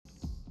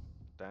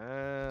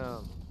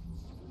Damn.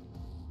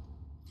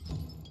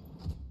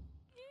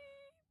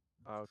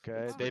 Okay,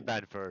 That's they cool.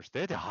 banned first.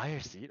 They're the higher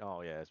seed?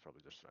 Oh yeah, it's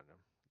probably just random.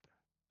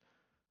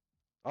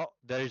 Oh,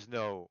 there is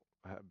no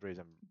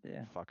brazen.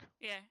 Yeah. Fuck.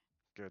 Yeah,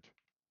 Good.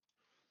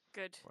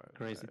 good.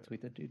 Crazy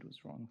Twitter dude was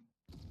wrong.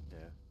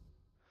 Yeah.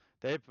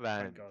 They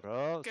banned, God.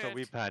 bro. So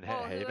we Good. banned Oh,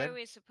 who are Haven.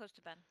 we supposed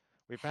to ban?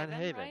 We banned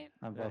Heaven, Haven. right?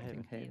 I'm Yeah, voting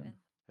Haven. Haven.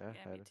 Yeah, Yeah, me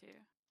Haven. too.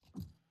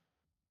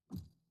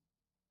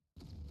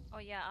 Oh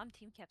yeah, I'm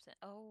team captain.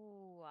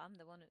 Oh, I'm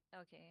the one who...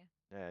 Okay.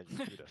 Yeah, you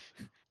beat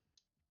us.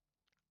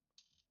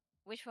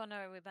 Which one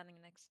are we banning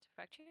next?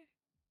 Fracture?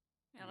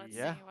 Yeah, let's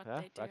Yeah, see what yeah,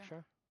 they do.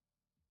 Fracture.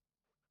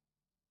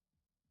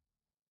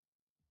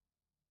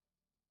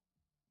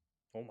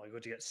 Oh my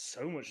god, you get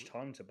so much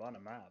time to ban a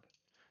map.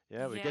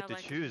 Yeah, we Yeah, get to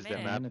like a choose the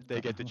minute. map. Minute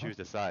They get to gone. choose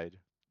the side.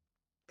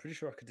 Pretty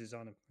sure I could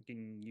design a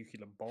fucking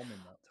nuclear bomb in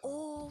that time.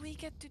 Oh, we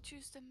get to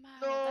choose the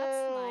map. No,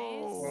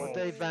 That's nice.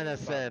 they ban Oh,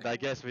 Ascend. I fuck.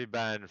 guess we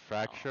ban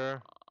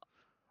Fracture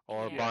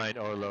or Yeah. Bind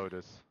or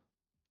Lotus.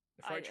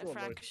 Fracture or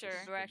Lotus? Fracture.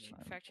 Fracture.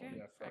 I'm Fracture? voting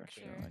Yeah,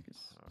 Fracture. I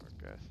guess.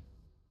 I guess.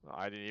 Well,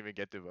 I didn't even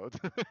get to vote.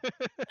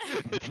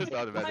 It just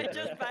automatically. I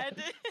just banned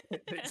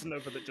it. It's an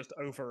over that just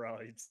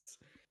overrides.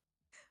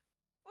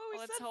 Well, we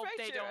Let's said hope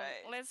they Fracture, don't.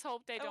 right? Let's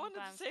hope they I don't wanted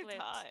ban to save Split.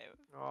 time.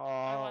 Oh,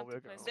 want to we're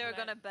play going. They're Split.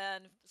 gonna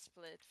ban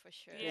Split for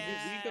sure.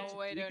 Yeah. No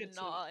way, they're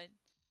not.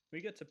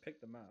 We get to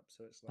pick the map,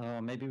 so it's like. Oh,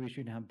 maybe we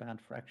should have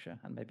banned Fracture,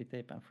 and maybe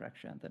they ban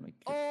Fracture, and then we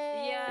click.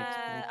 Oh, Yeah,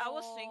 Split. I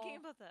was thinking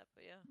about that,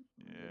 but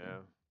yeah. Yeah.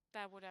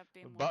 that would have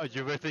been more But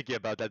you were brilliant. thinking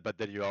about that, but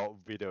then you all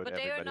vetoed But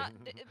they are everybody.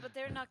 not. But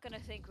they're not gonna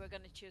think we're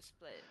gonna choose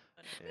Split.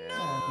 Yeah,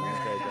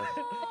 they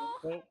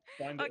don't. Well,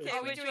 find it Okay, as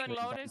Are we which doing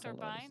one? Lotus or Lotus.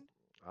 Bind?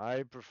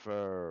 I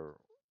prefer.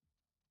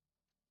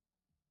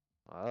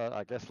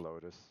 I guess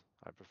Lotus.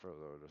 I prefer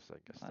Lotus. I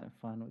guess. I'm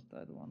fine with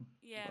either one.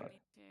 Yeah, but me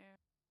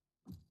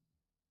too.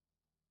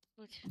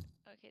 Which?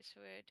 Okay,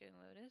 so we're doing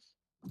Lotus.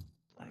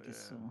 I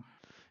guess so.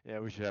 Yeah,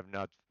 we should have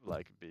not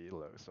like be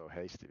so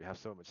hasty. We have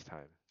so much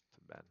time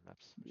to ban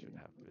maps. We shouldn't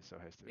Yeah. have be so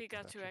hasty. We with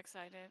got too construction.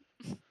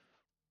 excited.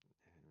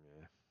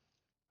 Yeah,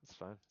 it's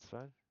fine. It's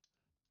fine.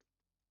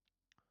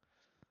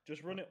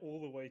 Just run it all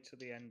the way to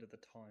the end of the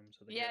time,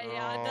 so they Yeah, get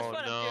yeah, that's Oh, what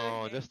I'm no,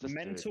 doing. just do it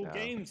mental now.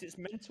 games. It's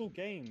mental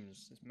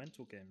games. It's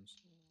mental games.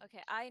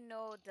 Okay, I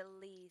know the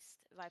least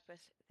Viper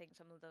things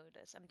on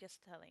Lotus. I'm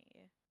just telling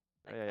you.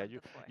 Like, Yeah, on you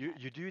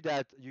beforehand. do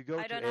that. You go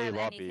I to don't a have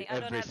lobby anything. I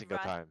don't every have single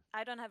rat. time.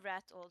 I don't have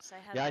rat ults. I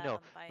have Yeah, I that know,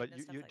 on bind but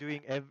and stuff you're like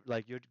doing that.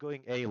 like you're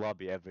going a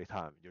lobby every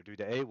time. You do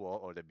the A wall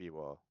or the B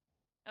wall.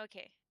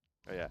 Okay.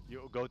 Oh, yeah,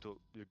 you go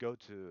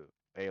to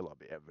a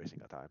lobby every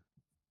single time.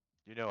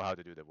 You know how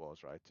to do the walls,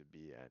 right? To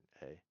B and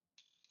A.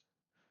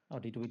 Oh,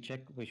 did we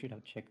check? We should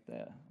have checked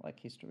the like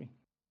history,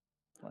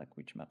 like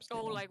which maps. They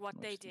Oh, won like what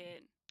they mostly.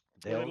 did.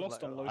 Well, they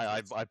lost on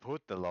Lotus. I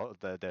put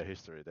the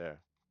history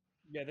there.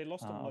 Yeah, they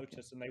lost on okay.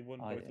 Lotus and they won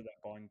both of their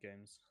bind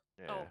games.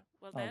 Yeah. Oh,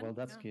 well Oh then. well,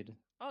 that's Yeah. good.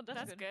 Oh,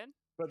 That's good.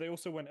 But they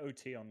also went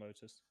OT on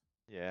Lotus.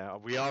 Yeah,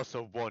 we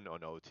also won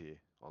on OT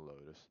on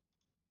Lotus.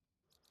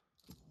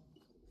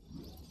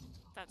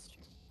 That's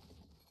true.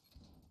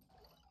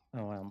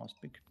 Oh, I almost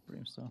picked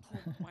Brimstone.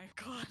 Oh my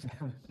god.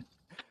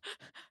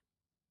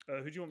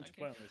 Who do you want me to Okay.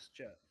 play on this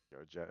jet?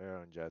 You're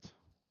on Jet.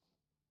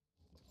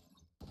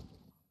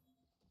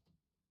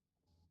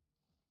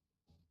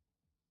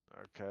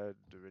 Okay,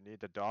 do we need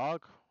the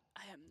dog?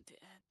 I am dead.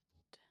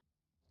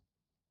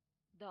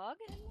 Dog?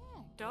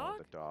 Oh, Dog?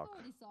 the dog.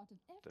 Already sorted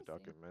The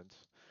everything. documents.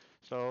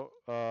 So,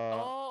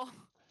 Oh.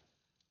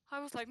 I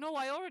was like, no,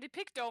 I already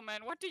picked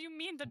Omen. What do you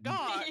mean the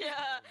dog?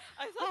 Yeah,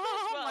 I thought Oh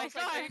that as well. my I was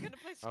like, are you God. gonna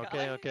play Sky?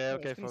 okay, I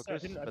was gonna say, focus. I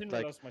didn't But like,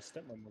 realize my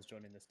stepmom was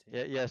joining this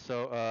team. yeah.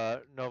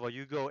 So, Nova,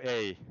 you go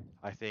A.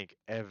 I think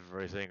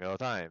every single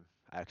time.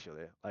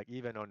 Actually, like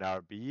even on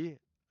our B,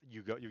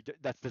 you go.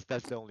 That's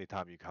the only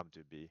time you come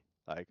to B.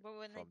 Like But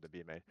when from they- the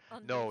B main.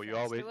 On No, defense, you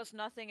always. there was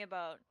nothing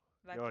about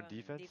You're on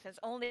Viper defense?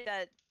 Only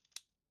that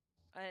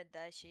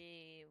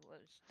she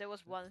was. There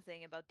was one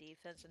thing about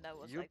defense, and that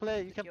was You like play.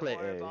 You put can your play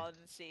aura A. ball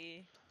and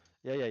C.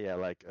 Yeah.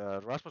 Like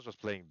Rasmus was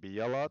playing B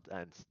a lot,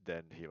 and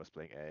then he was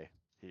playing A.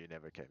 He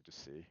never came to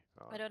C.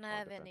 I don't on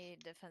have defense. any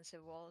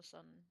defensive walls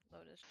on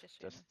Lotus. Just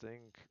Just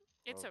think.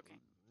 It's okay.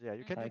 Yeah,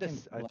 you can I do can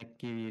this. like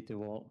give you the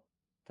wall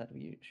that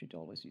we should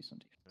always use on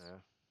defense. Yeah.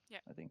 Yeah.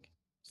 I think.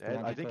 It's Yeah, the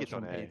one I that think goes it's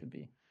on from A. A to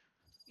B.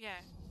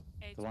 Yeah.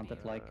 A The to one B.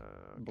 that like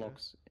Okay.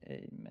 blocks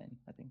A main,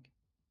 I think.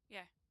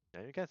 Yeah.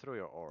 Yeah, you can throw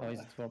your aura. Oh, is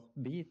it from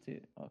B to?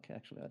 Okay,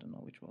 actually, I don't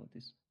know which wall it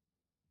is.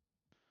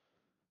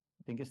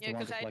 I think it's the Yeah, one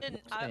because that I like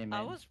didn't. blocks A main.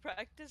 I was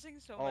practicing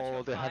so much Oh,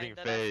 on they're mine having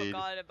that I fade.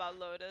 forgot about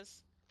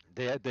Lotus.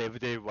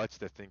 They watch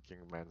the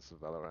Thinking Man's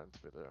Valorant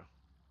video.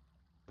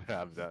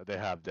 They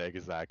have the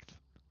exact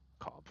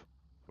comp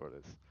for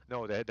this.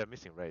 No, they're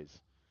missing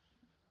Raze.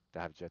 They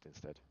have Jet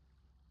instead.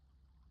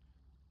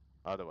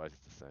 Otherwise,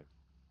 it's the same.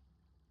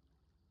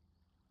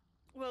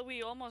 Well,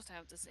 we almost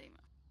have the same.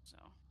 So.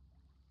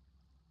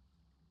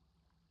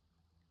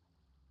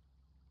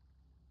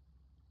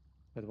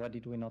 But why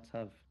did we not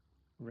have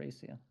Raze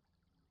here?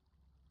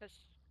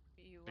 Because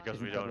you. Because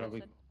wanted we to don't.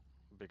 use it.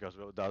 Because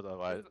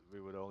otherwise we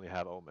would only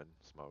have Omen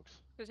smokes.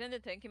 Because in the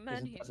Thinking Man,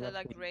 Isn't he that said what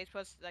like we- race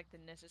was like the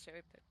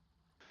necessary pick.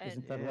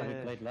 Isn't that what we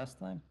Yeah. played last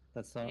time?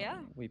 That's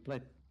Yeah. we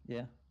played.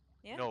 Yeah.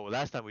 Yeah. No,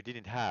 last time we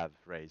didn't have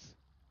Raze,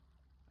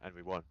 and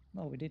we won.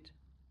 No, we did.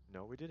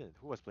 No, we didn't.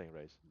 Who was playing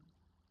Raze?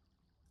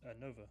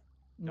 Nova.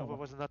 Nova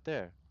was not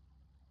there.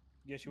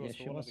 Yeah, she Yeah, was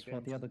for she one was of the for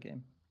games. the other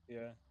game.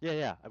 Yeah.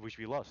 Yeah, which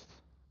we lost.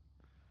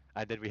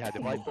 And then we had the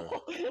Viper.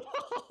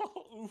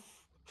 Oof.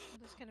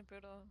 That's kind of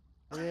brutal.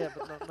 Yeah,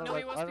 but not No,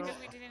 like it was I because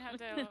don't. we didn't have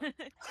the.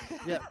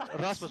 Yeah,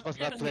 Rasmus was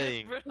not That's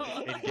playing brutal.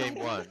 in game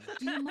one,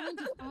 Do you mind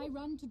if I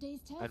run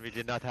today's test? and we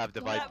did not have the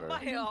Don't Viper.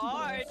 My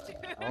heart.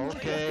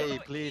 Okay,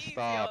 Go please easy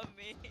stop. on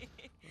me.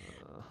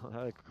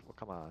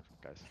 Come on,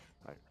 guys.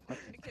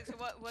 Okay, so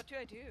what do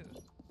I do?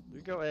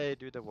 You go A,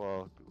 do the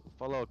wall,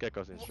 follow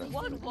Gecko's instructions.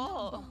 What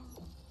wall?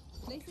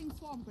 Placing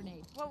swarm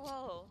grenade. What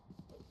wall?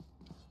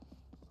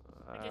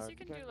 I guess you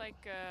can do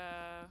like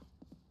a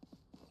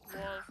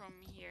wall from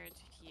here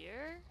to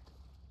here.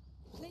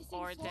 Placing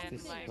Or swarm then,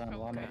 This like, plan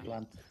one or okay.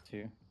 plan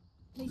two.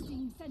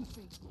 Placing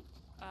sentry.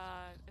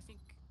 I think.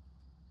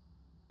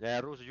 Yeah,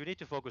 Rusu, you need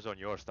to focus on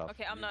your stuff.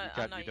 Okay, I'm You not. can't-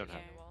 I'm not you don't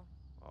using have- the wall.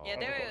 Oh, Yeah, I've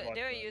got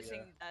they're Viper, using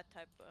yeah. that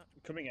type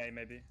of. Coming A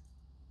maybe.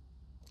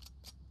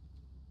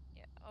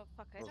 Yeah. Oh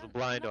fuck! I Also don't.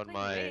 blind I'm not on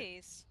playing my-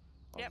 Raze.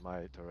 on Yep.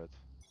 my turret.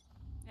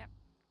 Yep.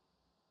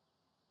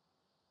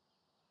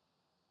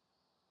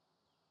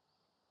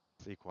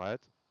 See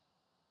quiet.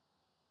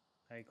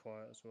 A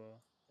quiet as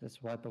well.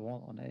 Let's wipe a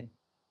wall on A.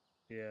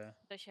 Yeah.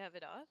 Does she have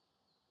it up?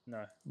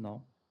 No.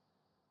 No.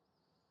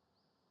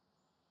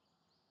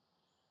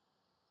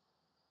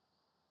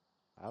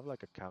 I have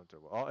like a counter.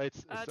 Oh,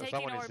 it's Taking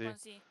someone in orb C. on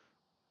C.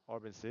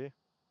 Orb in C.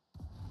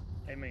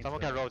 A main.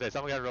 Someone can rotate.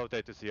 Someone can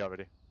rotate to C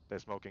already. They're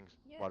smoking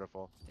Yeah.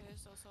 waterfall.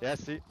 There's also. Yeah,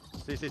 C.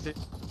 C.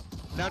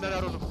 No,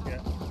 Rusu.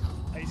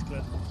 Yeah. A's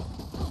clear.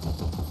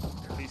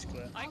 B's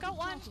clear. I got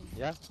one.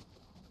 Yeah.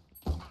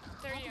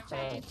 30 on Oh,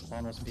 fade.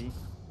 one was B.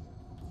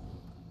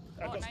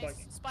 I Oh, got nice. spike.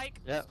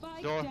 Spike. Yeah.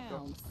 Spike Door.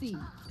 down. C.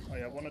 Oh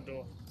yeah, one a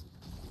door.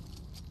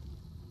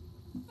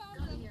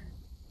 Found them.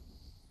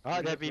 Ah,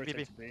 Maybe they're B.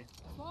 rotate to B.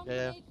 Swarm Yeah,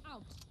 yeah. grenade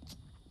out.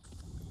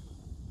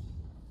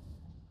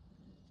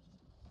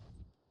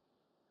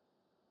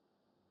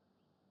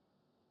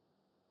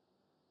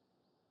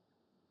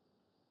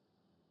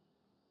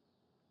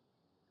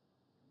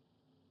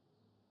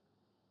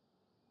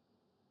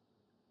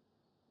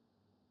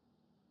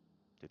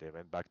 Did they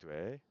went back to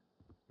A?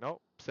 No.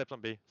 Steps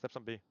on B. Steps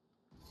on B.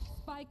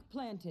 Spike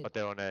planted. But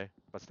they're on A.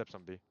 But steps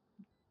on B.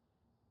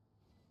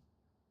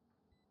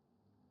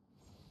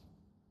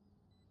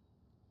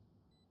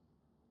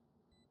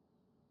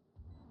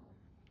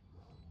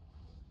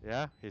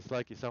 Yeah, he's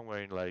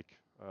somewhere in like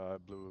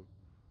blue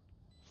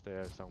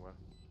stairs somewhere.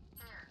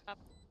 Up.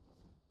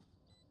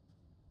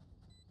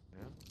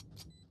 Yeah.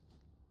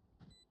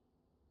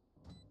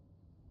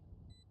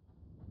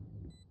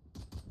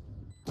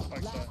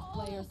 Spike Last side.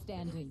 player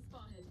standing.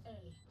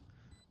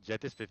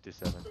 Jet is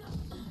 57.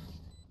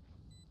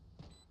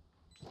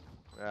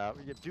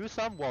 Do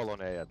some wall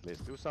on A at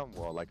least. Do some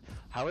wall. Like,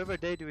 however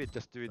they do it,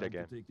 just do it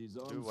again.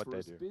 Do what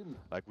they do.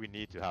 Like, we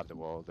need to have the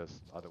wall.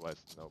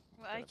 Otherwise, no.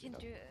 Well, I gonna be can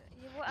nothing. do.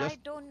 Yeah, well, I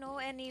Just don't know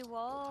any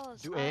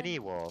walls. Do any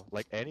wall.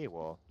 Like, any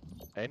wall.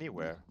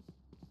 Anywhere.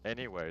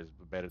 Anywhere is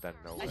better than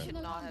I nowhere. should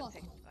not have Alarm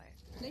picked bottle. Viper.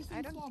 I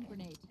Placing don't. swarm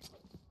grenade.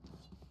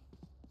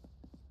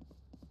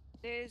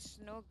 There's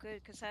no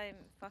good because I'm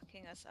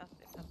fucking us up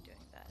if I'm doing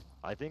that.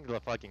 I think the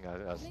fucking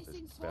us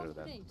Placing is better swarm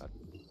than grenade. not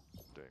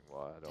doing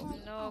wall at all.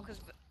 Turret No, out. because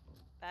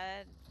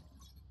bad.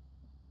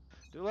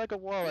 Do like a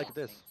wall like Yeah.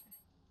 this,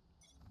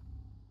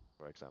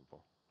 for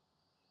example.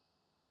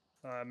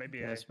 Maybe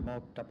Yeah, A.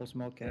 smoke, double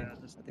smoke A. Yeah,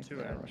 there's I think two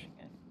they are A. rushing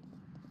A.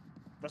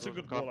 That's a Those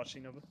good come. wall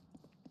actually, Nova.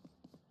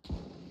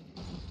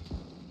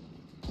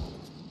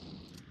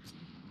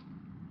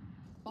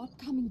 Bot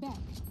coming back.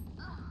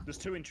 There's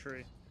two in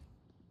tree.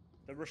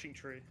 They're rushing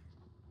tree.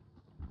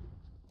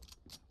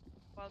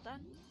 Well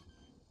done.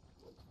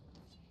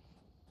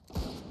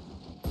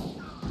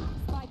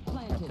 Spike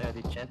planted.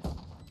 Dirty chat.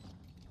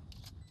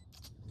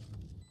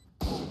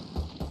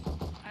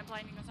 I'm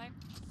blinding the side.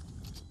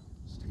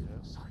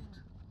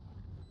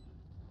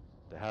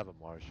 They have a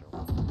Marshall.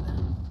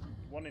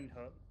 One in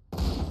hut.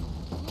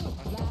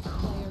 Last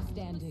player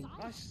standing.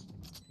 Nice.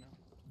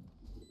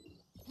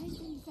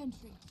 Placing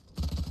sentry.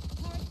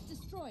 Turret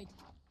destroyed.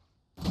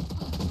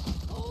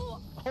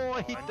 Oh,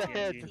 he Oh,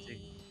 dead! TNT.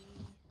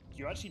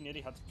 You actually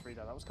nearly had to 3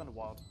 that. That was kind of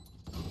wild.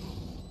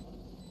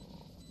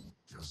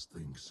 Just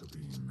think,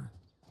 Sabine.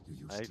 You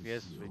used I to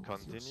guess heal we with your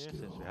continue since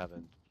skill. we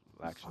haven't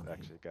actually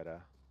Funny. got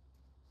a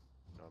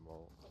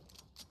normal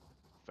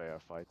fair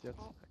fight yet.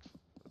 Oh.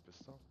 The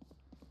pistol.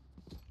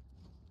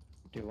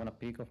 Do you want a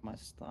peek of my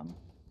stun?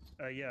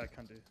 Yeah, I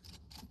can do.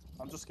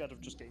 I'm just scared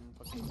of just getting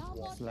fucking Alarm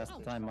walked. bot Last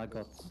out. time I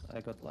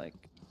got like,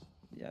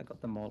 yeah, I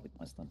got them all with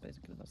my stun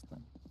basically last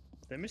time.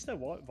 They missed their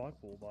white Viper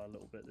wall by a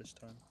little bit this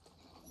time.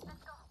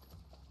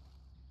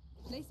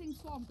 Placing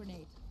swarm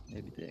grenade.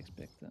 Maybe they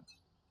expect Turret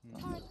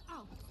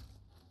out.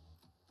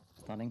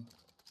 stunning.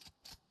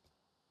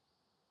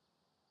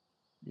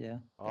 Yeah,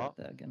 Oh.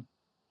 they're there again.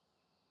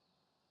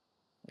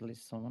 At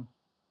least someone.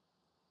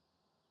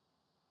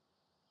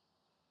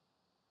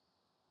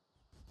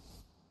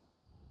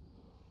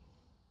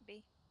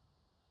 B.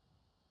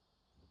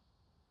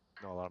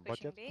 No alarm bot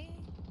Pushing yet. B.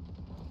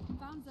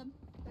 Found them.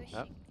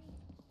 Pushing B.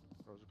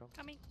 Rose come.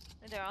 Coming.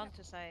 They're on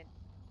to side.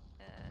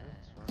 Yeah,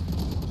 it's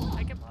fine.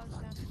 I can. Wall's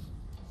down.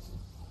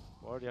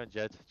 Already on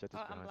Jet. Jet is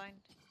Oh, I'm behind. blind.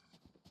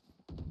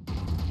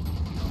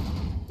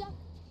 Duck.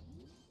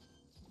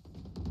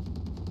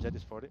 Jet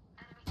is 40.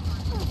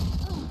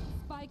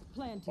 Spike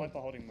planted. Viper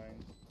holding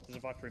main. There's a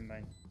Viper in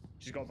main.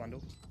 She's got a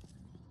Vandal.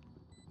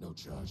 No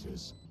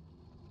charges.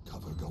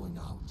 Cover going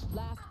out.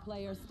 Last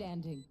player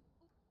standing.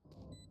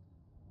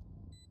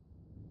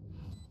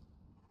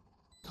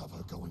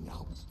 Cover going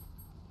out.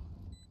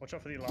 Watch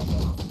out for the alarm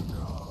bot.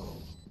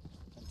 No.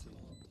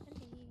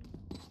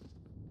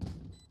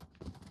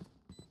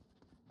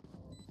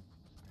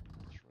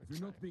 If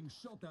you're not being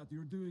shot at,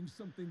 you're doing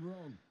something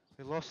wrong.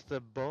 We lost the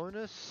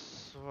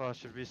bonus. Well,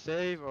 should we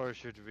save or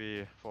should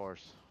we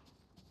force?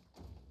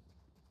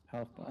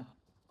 Half by.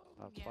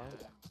 Half Yeah. by?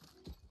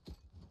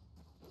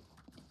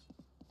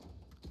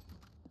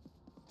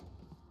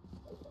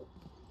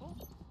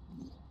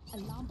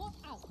 Alarm bot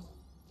out.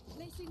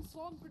 Placing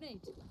swarm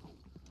grenade.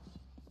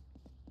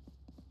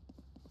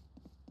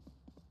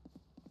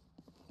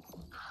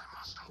 I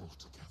must hold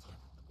together.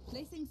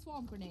 Placing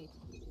swarm grenade.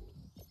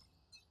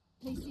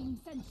 Placing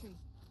sentry.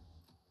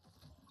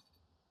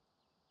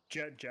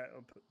 Jet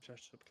up,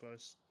 just up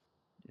close.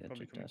 Yeah,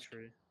 Probably Jet coming desk.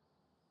 tree.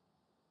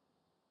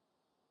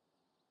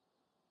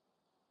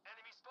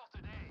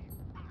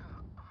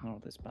 Oh,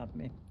 they spammed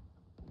me.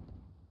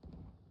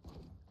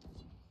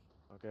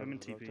 Okay, I'm in we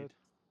TP. rotate.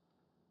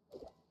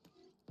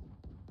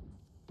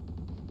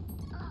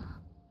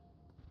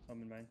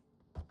 I'm in main.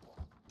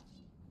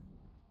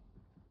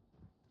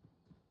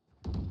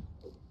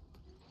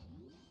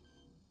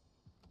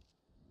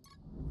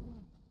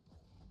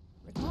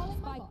 Recalling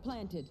spike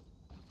planted.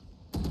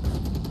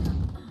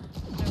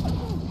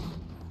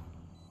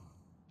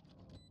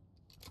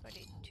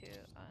 42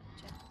 on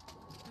Jet.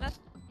 Not.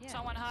 Yeah.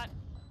 Someone hot.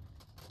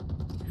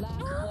 Last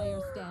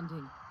player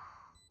standing.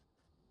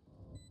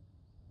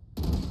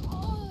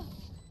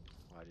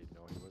 I didn't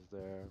know he was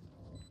there.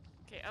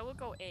 Okay, I will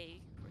go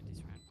A for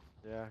this round.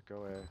 Yeah,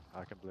 go away.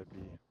 I can play B.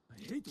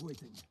 I hate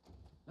waiting.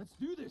 Let's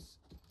do this.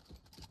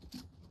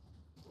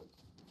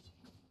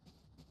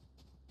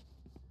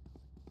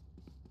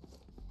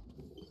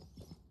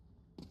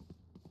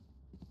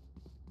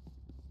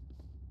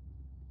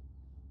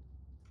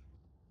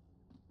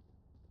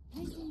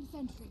 Placing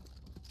sentry.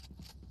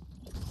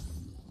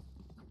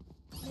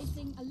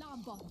 Placing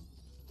alarm bot.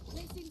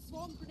 Placing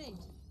swarm grenade.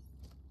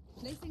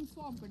 Placing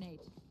swarm grenade.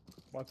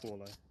 Viper wall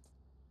though.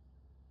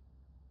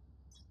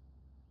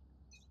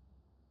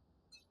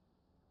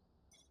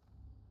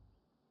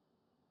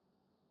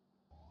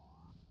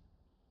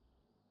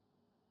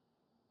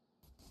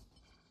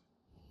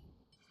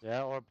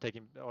 Yeah, or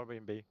taking or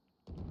being B.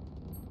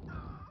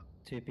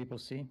 Two people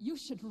C. You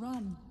should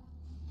run.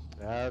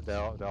 Yeah, they're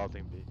all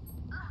team B.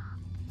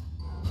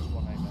 There's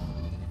one A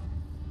main.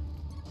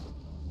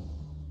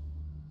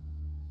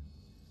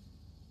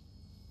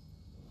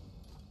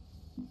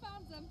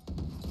 Found them.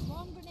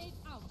 Swarm grenade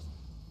out.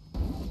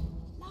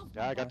 Love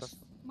Yeah, I got them. Nice.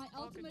 My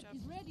Oh, good ultimate job.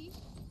 is ready.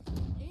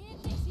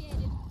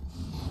 Initiated.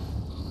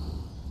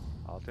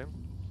 All team.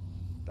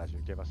 That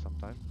should give us some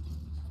time.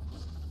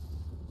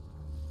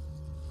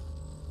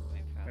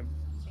 Coming from Yep.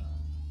 C.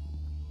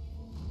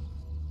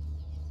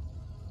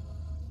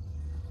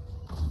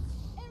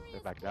 They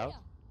Area's backed clear. out.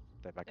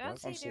 They backed They're on out.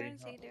 C, On they're C. on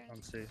C, they're on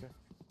On C. C. Okay.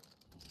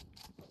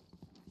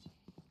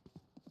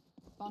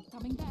 Bot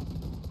coming back.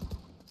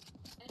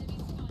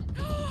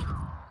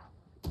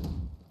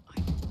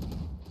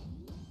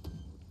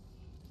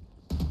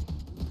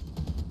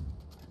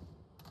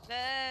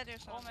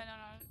 There's Oh one. man,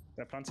 no.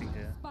 They're planting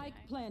here. Spike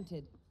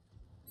planted.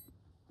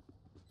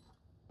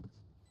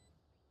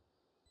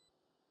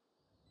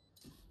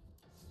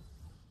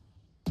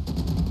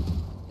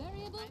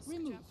 Variable Nice, good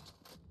removed. job.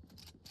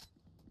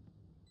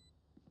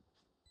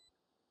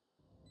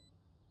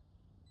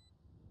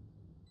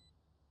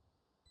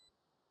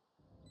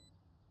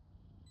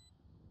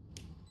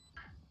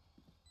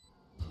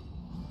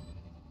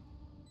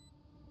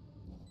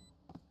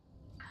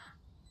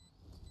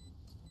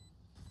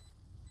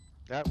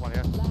 Yeah, one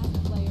here.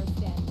 Last player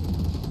standing.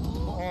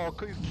 Oh,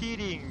 you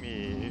kidding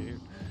me?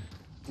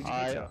 Did you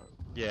hit her?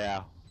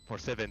 Yeah, for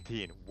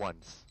 17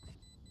 once.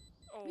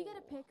 Oh. We get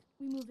a pick.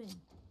 We move in.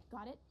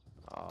 Got it?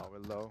 Oh, we're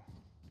low.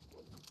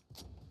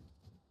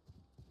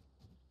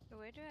 So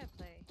where do I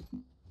play?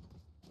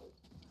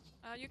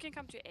 You can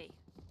come to A.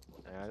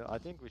 And I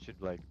think we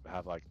should like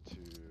have like 2,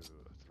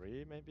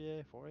 3 maybe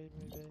A, 4 A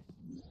maybe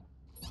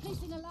A.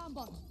 Placing alarm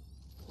bot.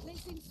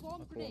 Placing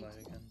swarm Viper wall grenade.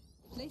 A again.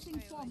 Placing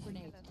Wait, swarm I think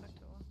grenade. that's back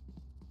to wall.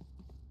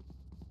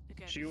 You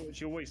can.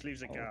 She always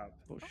leaves a Oh, gap.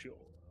 push. She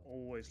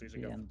always leaves a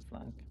B gap. and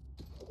flank.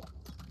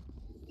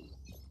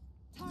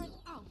 Turret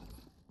out.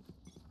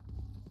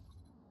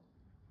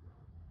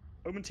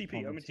 Omen TP,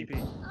 Omen Omen TP.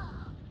 TP.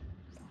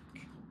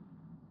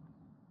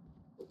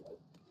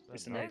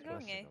 It's They're an not egg. They're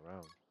going messing A.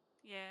 around.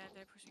 Yeah,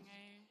 they're pushing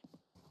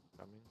A.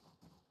 Coming.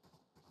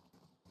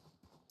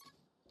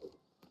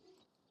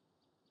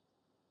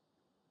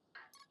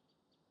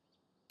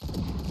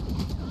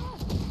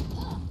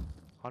 Ah!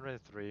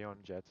 103 on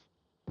Jet.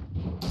 Two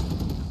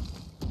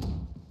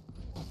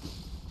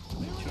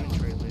in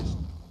tree at least.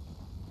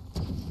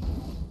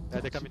 Yeah,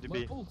 they're coming to My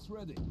B. ult's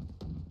ready.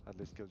 At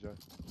least Killjoy.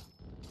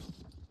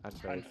 And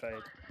Fade. And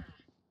fade.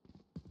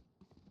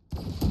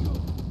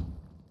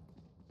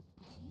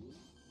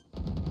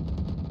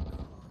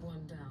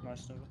 One down.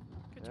 Nice Nova.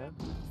 Good Yeah. job.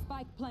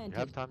 Spike You planted.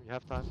 have time, you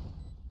have time.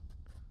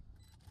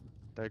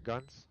 They're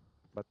guns,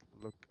 but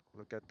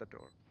look at the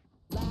door.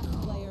 Last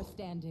player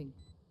standing.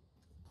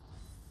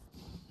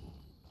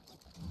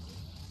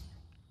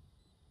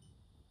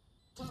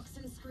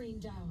 Toxin screen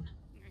down.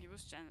 He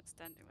was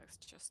standing like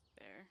just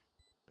there.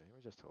 He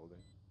was just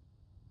holding.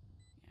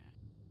 Yeah.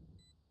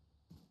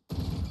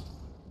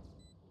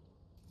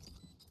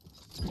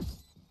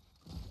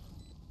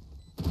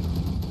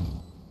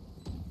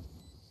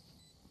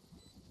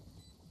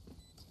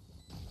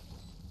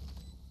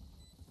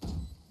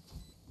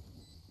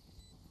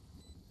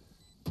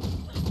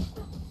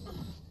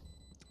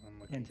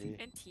 Unlucky.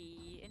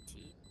 NT.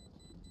 NT.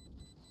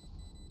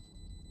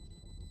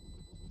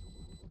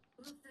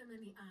 Look them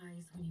in the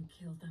eyes when you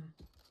kill them.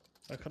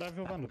 Could I have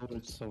your Vandal, Ult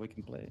please? so we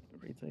can play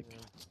retake.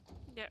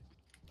 Yeah.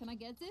 Can I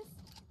get this?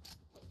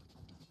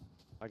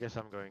 I guess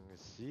I'm going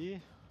C.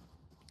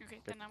 Okay, Good,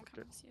 then I'm good.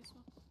 coming to C as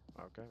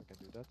well. Okay, we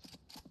can do that.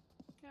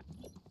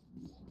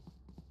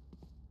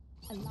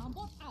 Alarm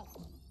bot out.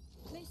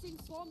 Placing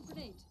swarm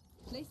grenade.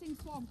 Placing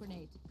swarm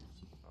grenade.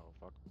 Oh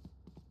fuck.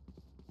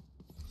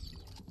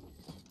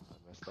 I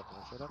messed up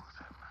my setup.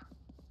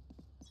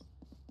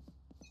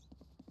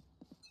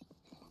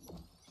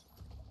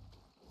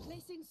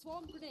 Placing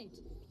swarm grenade.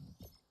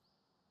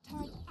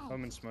 Turret out.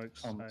 Omen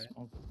smokes. Oh, Aye.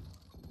 smoke.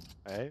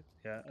 Hey?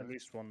 Yeah, at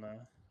least one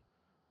there.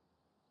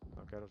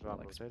 Okay, that's why I'm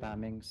Like rotating.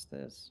 spamming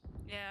stairs.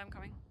 Yeah, I'm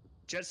coming.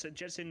 Jet's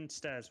in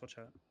stairs, watch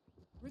out.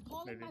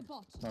 Recalling Maybe. my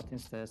bot. Not in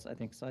stairs, I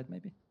think side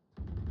maybe.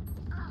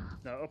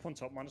 No, up on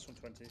top, minus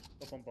 120.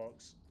 Up on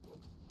box.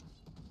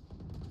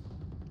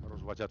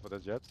 Rose, watch out for the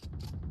Jet.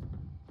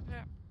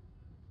 Yeah.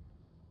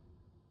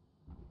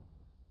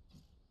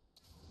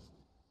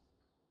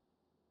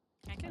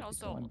 I can Might be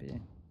also going B.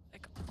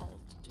 like alt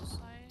to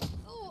side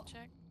Oh. and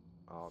check.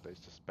 Oh, they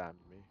just spammed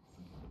me.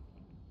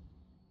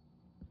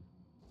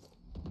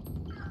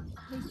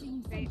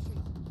 Placing sentry.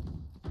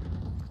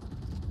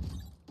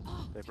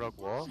 They broke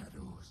wall.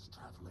 Shadows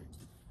traveling.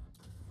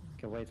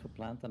 Can wait for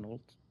plant and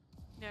ult.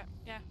 Yeah.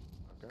 Okay.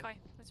 Okay,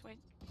 let's wait.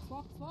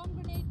 Swarm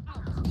grenade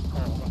out.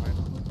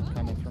 Oh,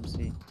 coming from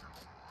C. Yeah,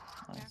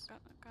 Nice. got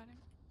him.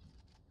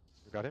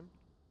 You got him?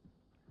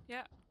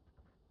 Yeah.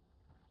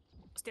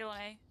 Still on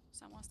A.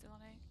 Someone's still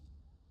on A.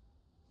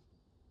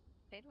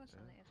 Fade was on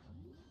Yeah. A as well.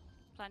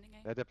 Planting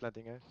A. Yeah, they're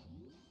planting A.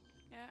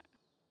 Yeah.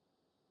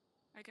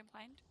 I can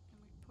plant and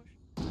we push.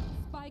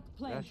 Spike Yeah,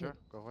 planted. sure.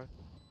 Go away.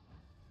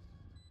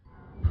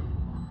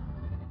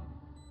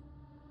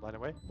 Blind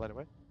away, blind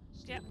away.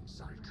 Yep. Stealing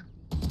sight.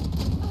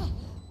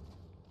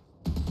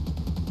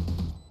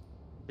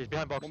 He's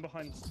behind box. One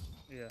behind.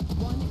 Yeah.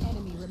 One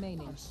enemy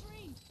remaining.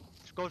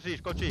 Go tree,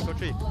 go tree, go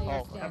tree.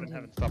 Player Oh, standing.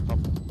 Heaven. stop.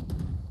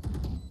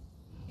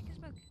 Take a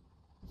smoke.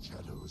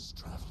 Shadows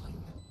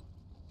traveling.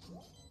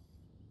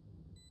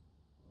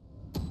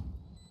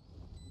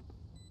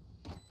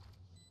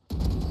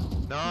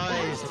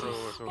 Nice,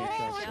 Rose.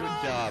 Oh,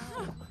 Good job.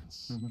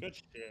 Good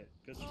shit.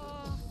 Good shit.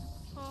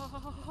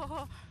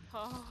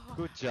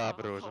 Good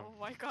job, Rose. Oh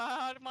my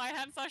god, my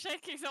hands are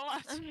shaking so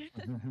much. Oh,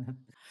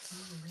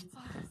 it's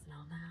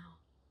personal now.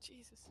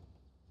 Jesus.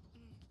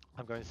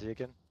 I'm going C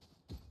again.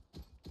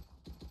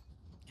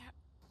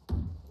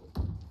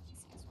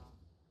 Easy as well.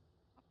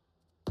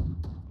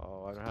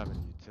 Oh, I don't have any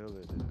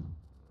utility.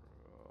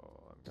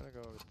 Oh, I'm gonna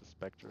go with the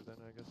Spectre then,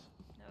 I guess.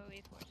 No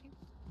E14.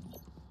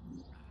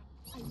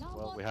 Alarm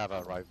Well, bot we have a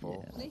out.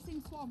 rifle. Yeah.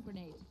 Placing swarm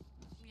grenade.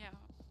 Yeah.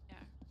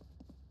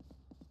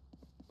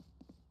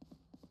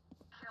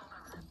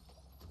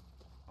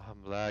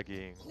 I'm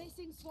lagging.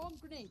 Placing swarm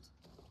grenade.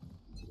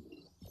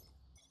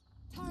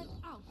 Turret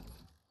out.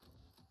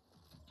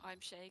 I'm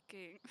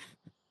shaking.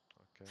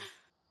 Okay.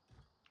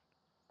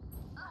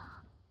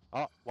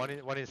 Oh, one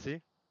in C.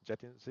 Jet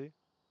in C.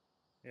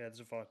 Yeah, there's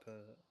a Viper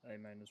A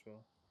main as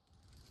well.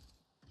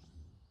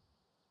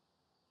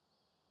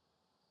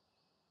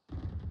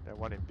 Yeah,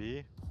 one in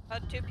B.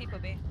 Two people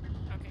B.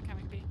 Okay,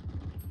 coming B.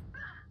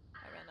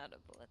 I ran out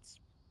of bullets.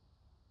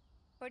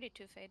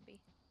 42 fade B.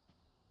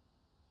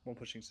 One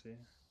pushing C.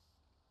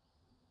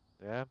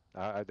 Yeah,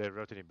 they're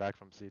rotating back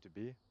from C to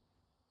B.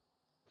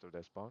 So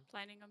they spawn.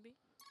 Planning on B.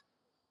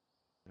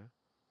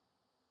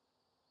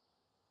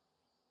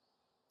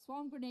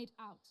 Swarm grenade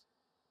out.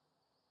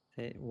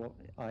 They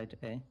eyed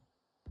A.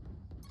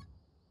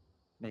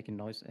 Making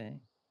noise A.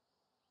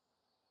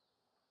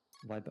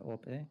 Vibe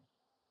up A.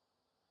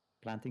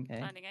 Planting A.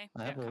 Planting A.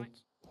 I Yeah, have ult. coming.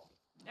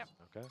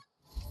 Okay.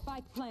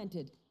 Spike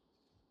planted.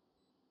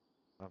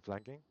 I'm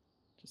flanking.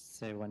 Just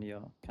say when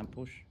you can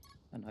push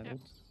and I Yep.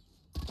 ult.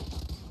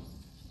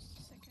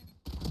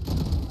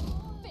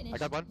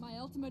 finished. I got one. My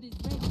ultimate is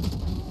ready.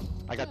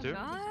 I got two.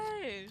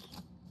 Nice.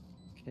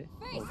 Okay.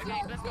 Face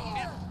Okay, let's go.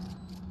 Yeah.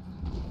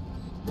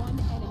 One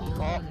enemy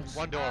Oh, remaining.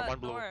 one door, one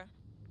blue. Door.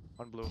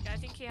 One blue. Yeah, I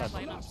think he has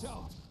That's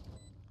lineups.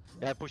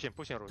 Yeah, push him,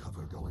 Rose.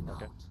 Cover going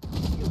Okay. out.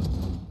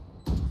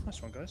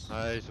 Nice one, guys.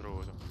 Nice,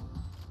 Rose.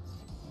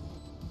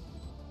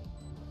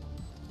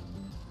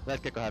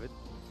 Let Gekko have it.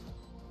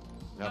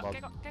 No, Yeah, well,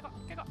 Gekko.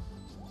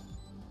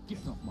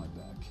 Get off my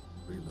back.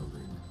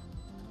 Reloading.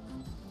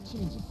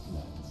 Change of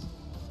plans.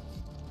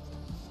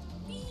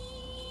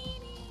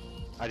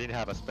 I didn't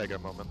have a Spegger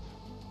moment.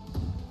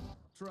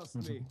 Trust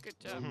me. Good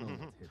I job. know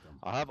what hit 'em.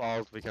 I have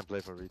ult, we can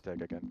play for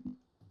retake again.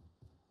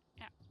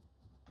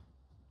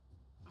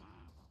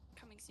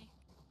 Coming C.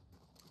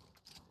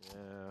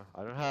 Yeah,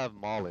 I don't have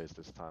mollies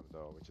this time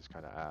though, which is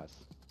kinda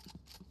ass.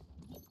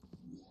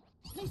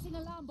 Placing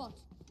alarm bot.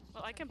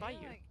 Well, I can buy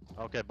you.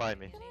 Okay, buy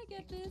me. Can I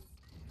get this?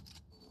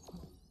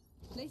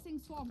 Placing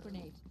swarm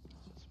grenade.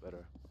 It's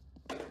better.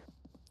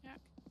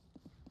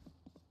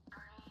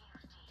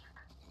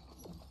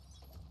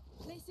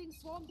 Placing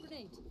swarm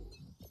grenade.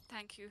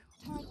 Thank you.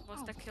 Turret Was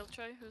out. that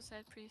Killjoy who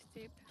said pretty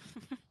steep?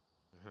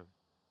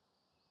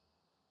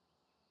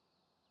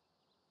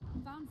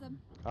 Found them.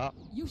 Ah,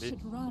 You B.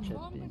 should run. Should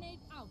Swarm be. grenade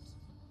out.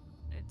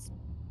 It's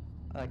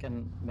I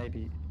can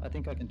maybe. I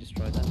think I can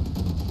destroy that.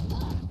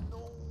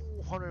 No,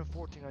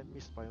 114 I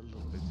missed by a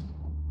little bit.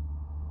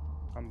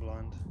 I'm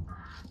blind.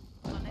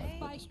 On A.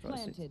 Spike destroy it.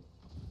 planted.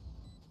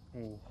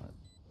 Oh,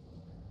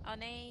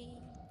 On A.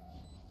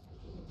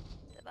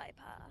 The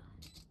Viper.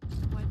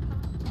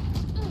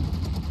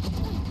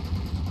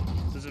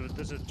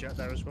 there's a jet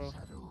there as well.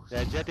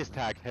 Yeah, Jet is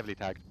tagged, heavily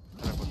tagged.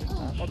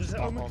 Oh, there's an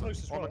Omen Omen,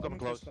 close as well. Omen coming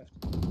close. left.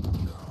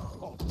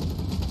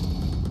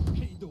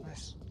 Hey,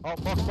 those. Oh,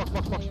 box.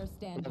 Player Close,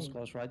 standing.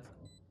 close, right?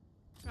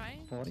 right.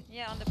 40.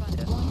 Yeah, on the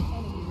button. One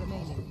enemy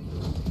remaining.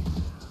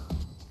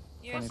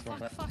 Yes, from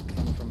fuck.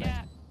 Coming from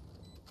Yeah.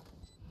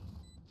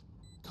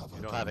 Cover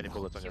You don't have any going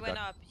bullets on She your went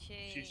gun. up.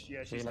 She's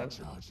Reload. up.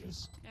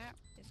 Charges. Yeah.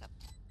 She's up.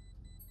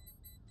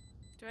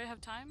 Do I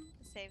have time?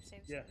 Save.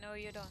 Yeah. No,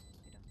 you don't.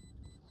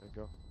 There you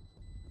go.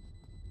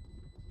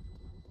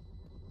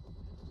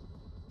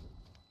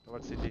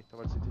 Towards city.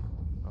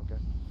 Okay.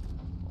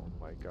 Oh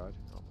my god,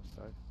 he almost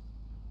died.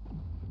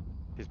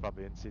 He's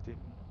probably in city,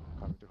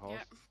 coming to halls.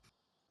 Yeah.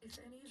 If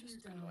any of you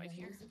Just die, gonna wait I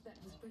here. use it that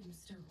was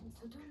brimstone,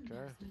 so don't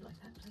Okay. ask me like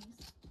that,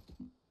 please.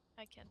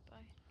 I can't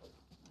buy.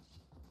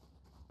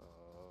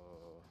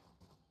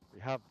 We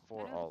have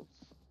 4 I know. ults.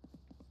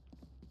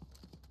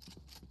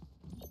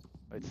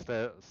 It's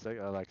the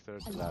like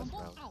third to Alarm last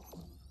bot round. out.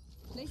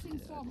 Placing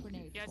swarm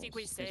grenade. Yeah, I think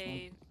we This one.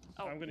 save.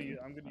 Oh, I'm gonna use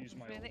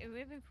my ult.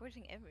 We've been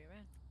pushing every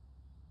round.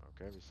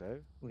 Okay, we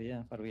save. Well,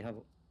 yeah, but we have.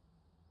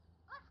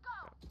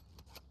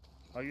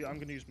 I'm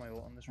gonna use my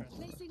ult on this round.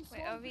 Placing Wait,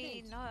 swarm are we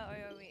grenade. not? Or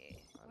are we?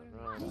 I What don't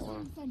are know we? anymore.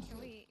 Placing Can sentry.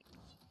 we?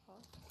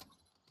 Pause?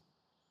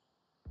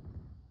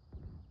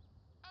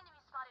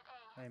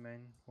 Hey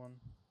main, one.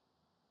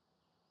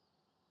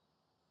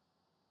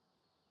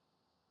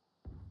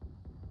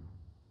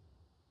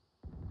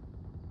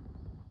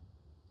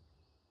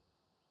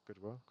 Good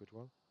well.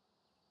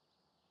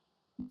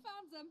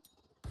 Found them.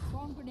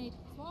 Swarm grenade.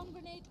 Swarm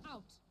grenade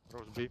out.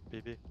 Rose B.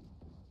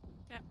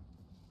 Yeah.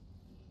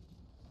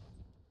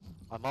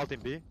 I'm alt in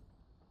B.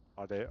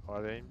 Are they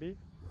in B?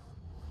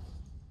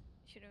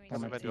 Shouldn't we?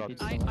 Come save on, it? do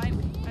it.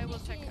 I will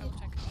check.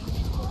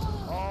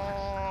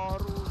 Oh,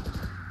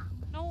 Rose.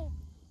 No.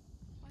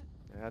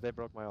 Yeah, they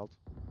broke my ult.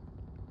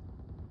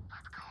 I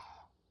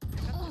got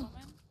the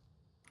Omen.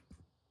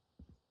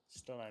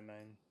 Still no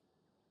main.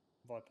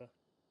 Viper.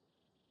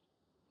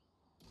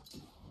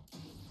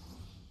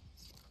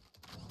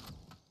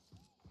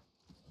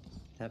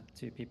 Have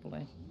 2 people, eh?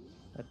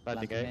 At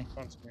Planting planting, A.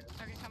 Front me.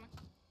 Okay, coming.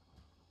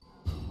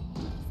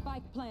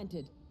 Spike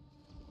planted.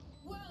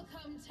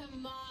 Welcome to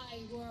my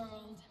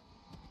world.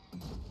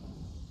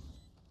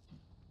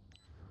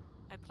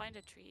 I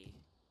planted a tree.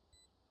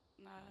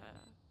 No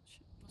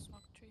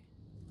smoke tree.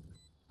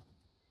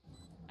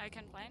 I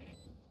can plant.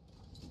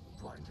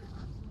 Blinding.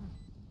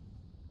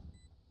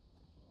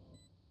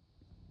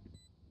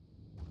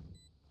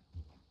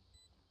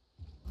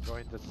 Join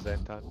at the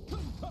same time.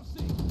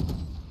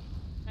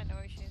 I know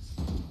where she is.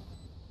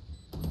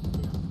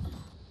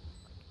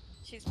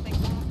 She's playing.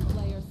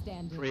 Player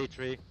standing.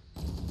 3.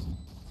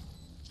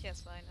 She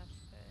has lineup.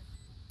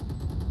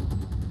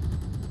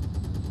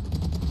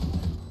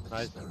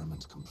 Nice.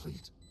 Experiment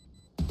complete.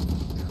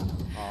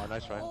 Oh,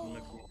 nice try.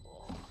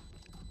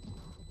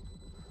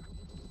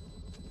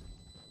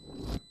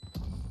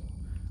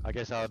 I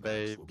guess I'll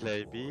play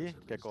B,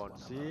 Gekko on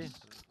C,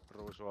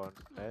 Rose on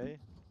A.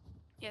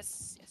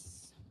 Yes.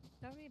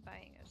 Are we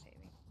buying or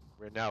saving?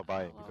 We're now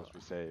buying Well, because we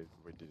saved,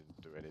 we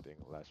didn't do anything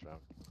last round.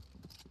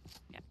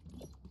 Yeah.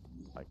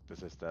 Like,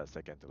 this is the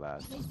second to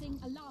last, Placing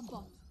alarm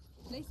bot.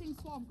 Placing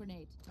swarm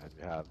grenade. and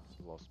we have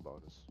lost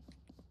bonus.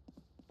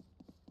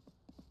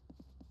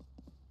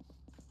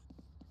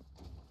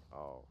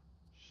 Oh,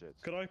 shit.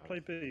 Could I play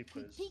B,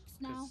 please? Critiques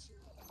now.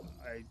 'Cause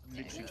I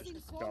literally Placing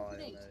just swarm die on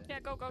grenade. A. Yeah,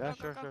 go. Yeah,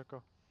 sure,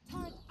 go.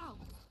 Turret out.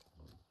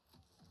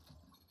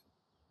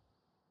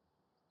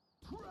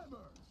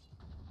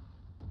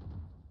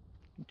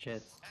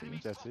 Jet C.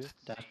 Jesse.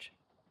 Dash.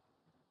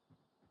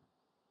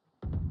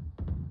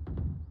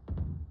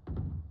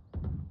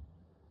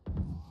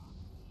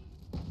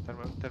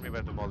 Tell me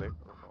when to molly.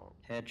 Oh.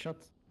 Headshot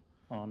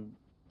on.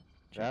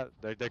 Yeah,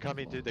 they come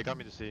into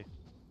C.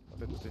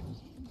 Nothing to see.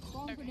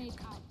 Bomb Okay. grenade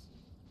out.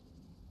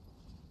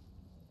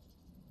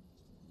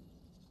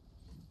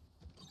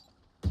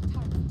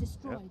 Turret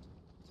destroyed.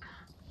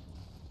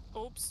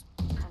 Oops.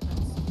 Oh,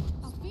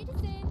 that's... Auf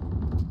Wiedersehen.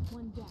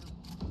 One down.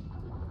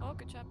 Oh,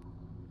 good job.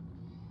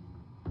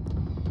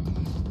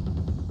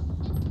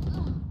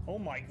 Oh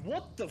my,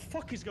 what the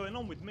fuck is going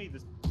on with me?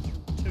 There's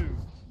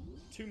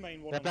two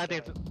main, one They're on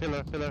planting side.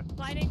 pillar.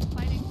 Blinding.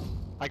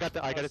 I got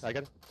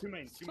it. Two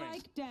main.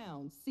 Spike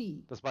down,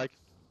 C. The spike.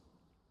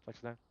 Spike's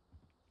down.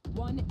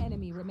 One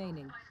enemy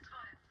remaining.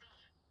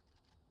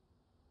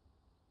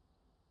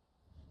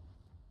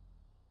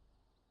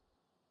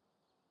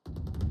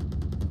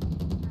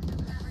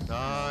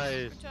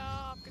 Nice. Good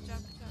job.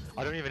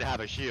 I don't even have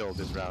a shield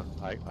this round.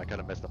 I kind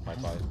of messed up my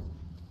fight.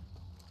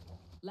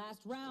 Last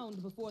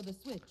round before the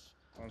switch.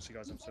 Honestly,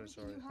 guys, I'm so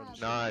sorry. You have,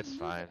 No, you it's lose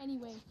fine. it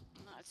Anyway.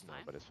 No, it's fine.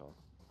 Nobody's fault.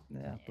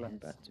 Yeah, playing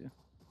bad too.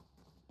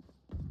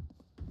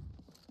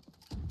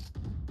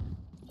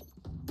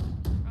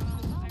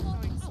 I'm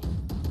going C.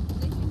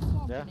 Placing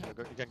swarm Yeah, grenade.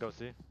 you can go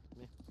see.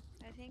 Me.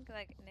 I think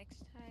like next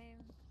time,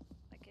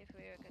 like if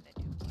we were gonna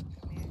do one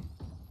premiere,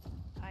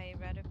 I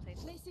rather play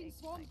Placing something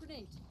swarm like,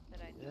 grenade. that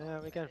I know Yeah,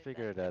 we can rather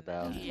figure than that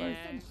out. Yeah. Like,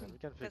 Sentry. we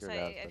can Because figure it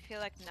out. I But feel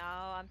like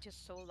now I'm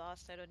just so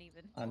lost. I don't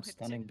even know I'm what to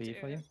stunning B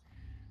for do. you.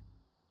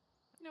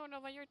 No,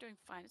 Nova, you're doing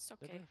fine. It's they're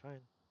okay. doing fine.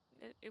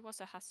 It was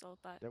a hassle,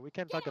 but Yeah, we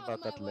can Get talk out of about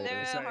my that way. later.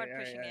 They're So, hard yeah,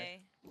 pushing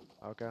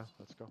yeah. A. Okay,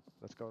 let's go.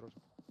 Let's go.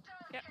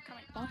 yeah,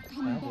 coming. I'll Yeah,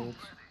 come back. good.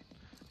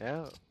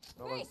 Yeah.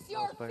 No one, Face no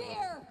your one's playing well.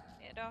 fear.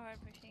 Yeah, they're hard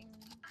pushing.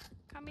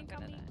 Coming. I'm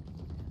gonna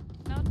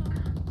No.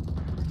 die.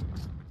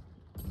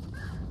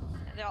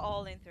 They're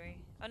all in 3.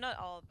 Oh, not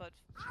all, but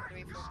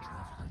 3, 4 people.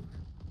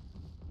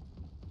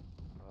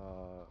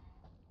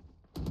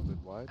 A bit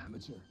wide.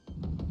 Amateur.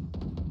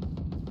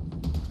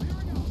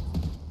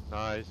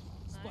 Nice.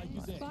 Spike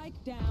is A.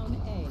 Spike down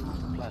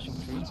A. Flashing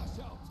 3. Flash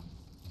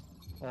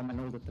out. Man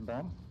ulted the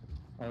bomb.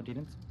 Oh,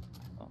 didn't.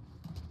 Oh.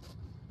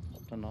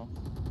 Don't know.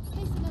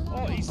 Placing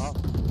alarm Oh, he's. Oh.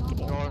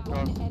 bomb. Door.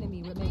 One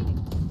enemy remaining.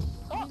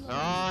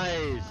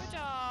 Nice. Good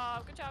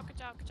job.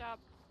 Good job.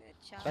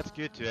 That's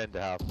good to end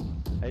the half.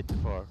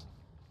 8-4.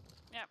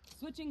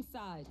 Switching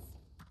sides.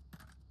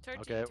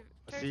 13 Okay,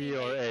 to C 13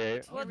 or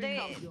A. Well, they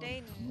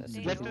Let's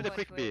they Let's know do the what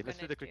quick we're B. Let's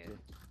do gonna the quick B. do.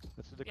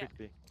 Let's do the Yeah. quick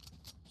B.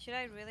 Should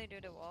I really do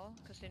the wall?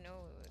 Because they know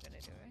what we're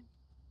gonna do, right?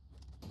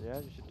 Yeah,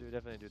 you should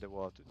definitely do the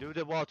wall. Do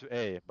the wall to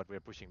A, but we're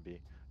pushing B.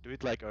 Do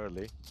it like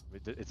early.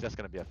 It's just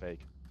gonna be a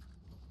fake.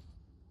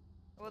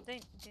 Well, they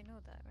know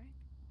that, right?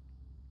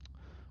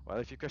 Well,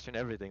 if you question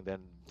everything,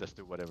 then just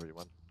do whatever you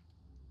want.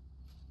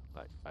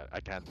 Like I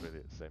can't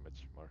really say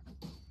much more.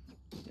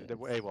 Do the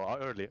A wall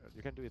early.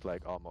 You can do it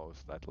like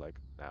almost at like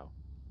now.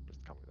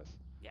 Just come with us.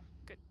 Yeah,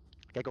 good.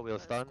 Gecko will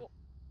Let's stun, go.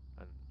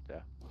 and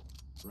yeah.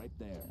 Right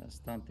there. Yeah,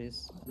 stunt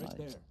is. Right Nice.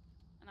 there.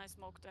 And I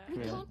smoked We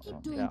Yeah. can't keep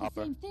Oh. doing Yeah, the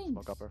upper. same things.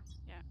 Smoke upper.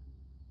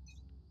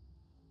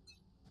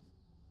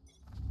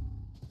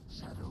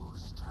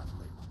 Shadows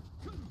traveling.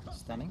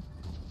 Stunning.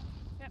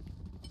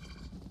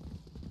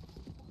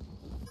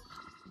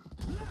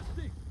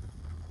 Blasting.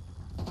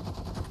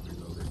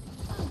 Reloading.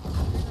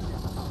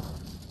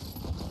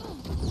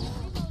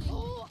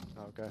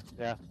 Okay.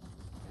 Yeah.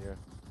 Here.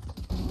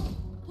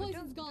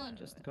 Poison's gone.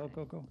 Just go. Our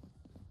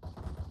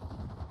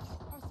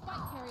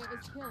spike carrier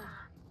is killed.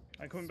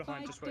 I'm coming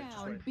behind. Spike Just wait. Just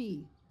down wait.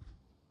 B.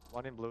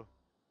 One in blue.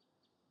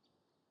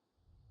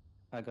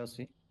 I go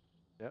C.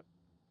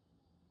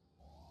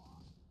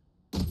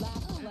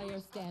 Last player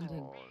standing.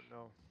 Oh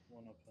no.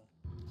 One up there.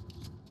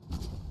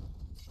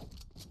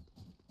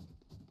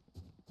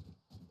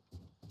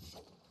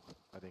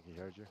 I think he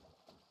heard you.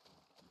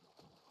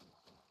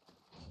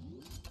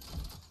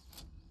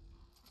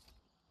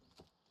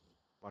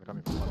 One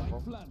coming from Spike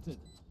waterfall. planted.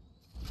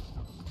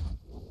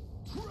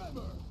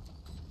 Trevor.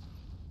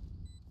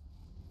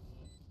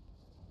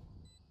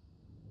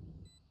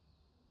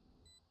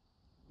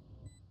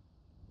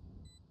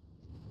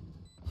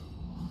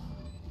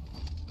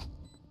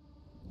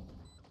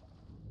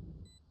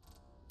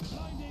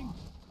 Blinding.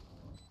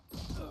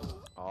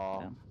 Oh.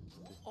 Damn.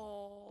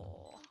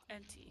 Oh,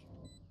 NT.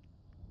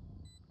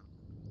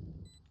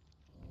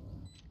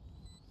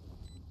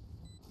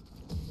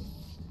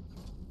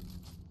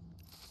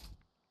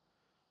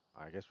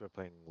 I guess we're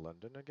playing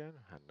London again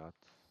and not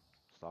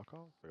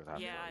Stockholm because I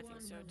have Yeah, I no-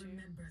 think so too.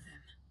 Remember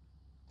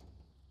them.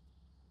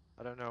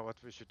 I don't know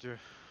what we should do.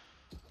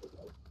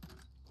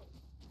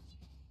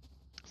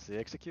 C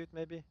execute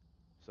maybe.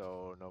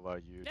 So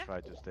Nova, you Yeah.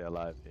 try to stay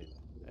alive in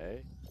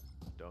A.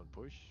 Don't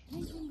push.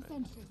 Placing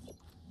sentry.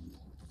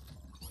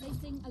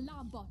 Placing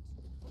alarm bot.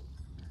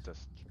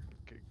 Just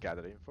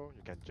gather info.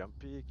 You can jump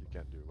peek. You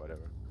can do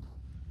whatever.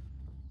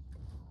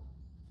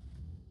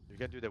 You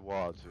can do the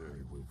wall too.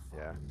 I will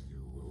Yeah. find you,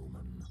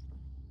 woman.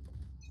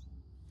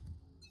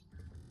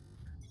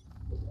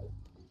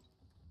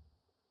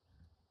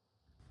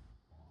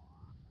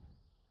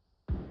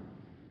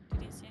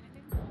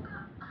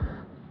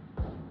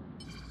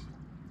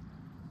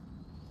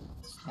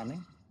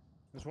 Stunning.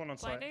 There's one on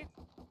site. Blinding.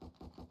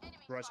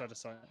 Right side of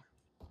site.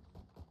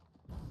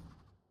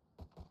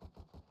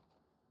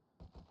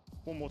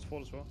 One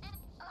waterfall as well.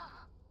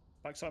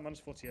 Backside minus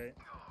 48.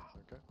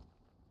 Okay.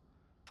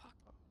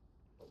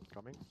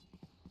 Coming.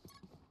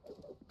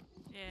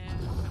 Yeah,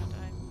 I'm gonna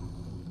die.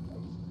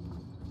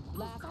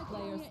 Last Spike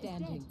player barrier is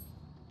standing. dead.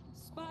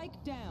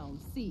 Spike down.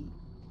 C.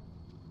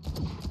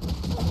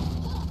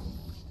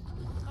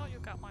 Oh, you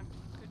got one.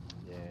 Good.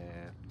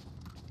 Yeah.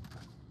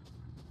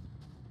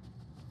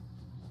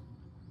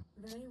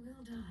 They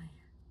will die.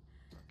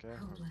 Okay,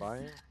 I'm Hopeless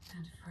buying.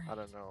 and afraid. I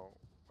don't know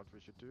what we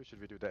should do. Should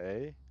we do the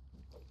A?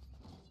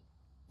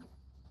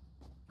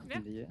 Yeah.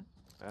 Yeah.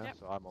 Yeah, Yep.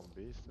 so I'm on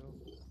B still.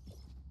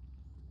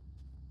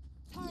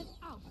 Turret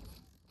out.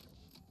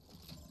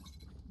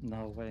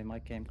 No way, my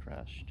game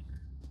crashed.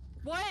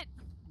 What?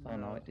 Oh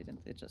no, it didn't.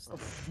 It just Oh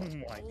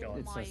my Oh god.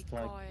 It's my just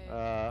like-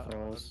 god.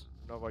 froze.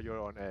 Nova,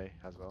 you're on A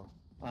as well.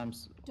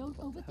 Don't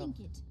what the hell? overthink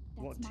it. That's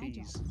What my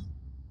tease? job.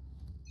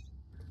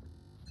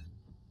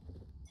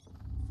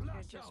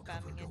 You're just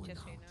spamming it,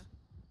 just so you know.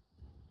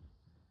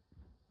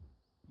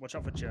 Watch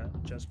out for Jet.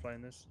 Jet's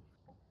playing this.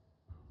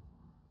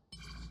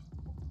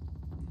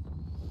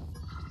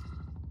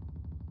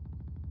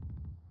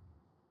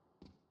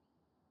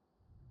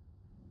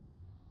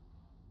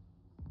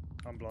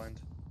 I'm blind.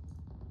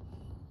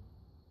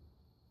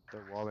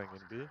 They're walling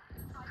in B.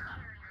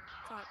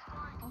 Fuck.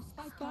 Our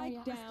spike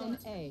barrier Spike is down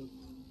dead. A.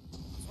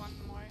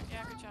 One more.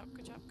 Yeah, good job,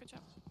 good job, good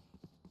job.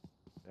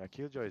 Yeah,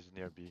 Killjoy is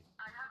near B.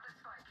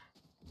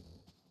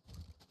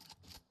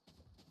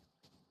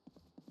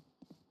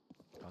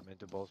 I'm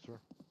into bolster.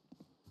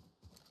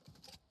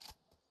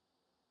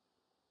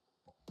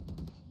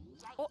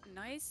 Oh,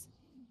 nice.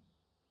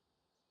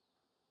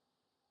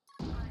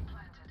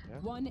 Yeah.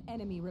 One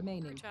enemy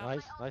remaining. Good job.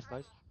 Nice, nice,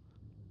 nice.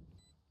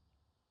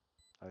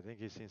 I think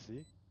he's in C.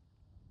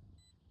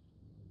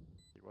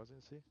 He was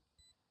in C.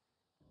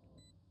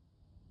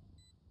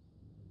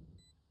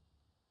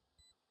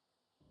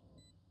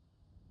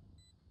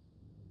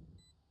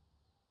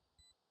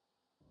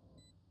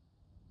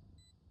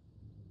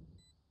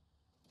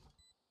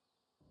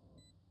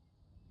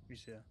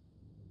 Who's here?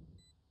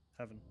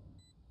 Heaven.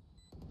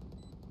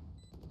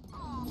 Good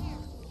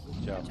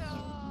job. Good job. Good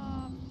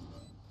job.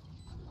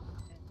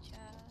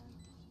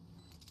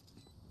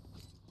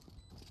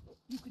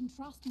 You can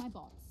trust my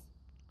bots.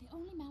 They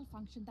only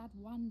malfunctioned that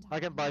one time. I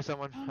can buy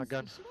someone a Honestly,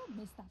 gun. she don't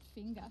miss that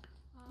finger.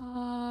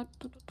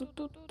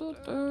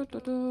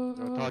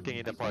 You're talking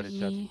in the party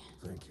chat.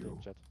 Thank you.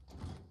 Chat.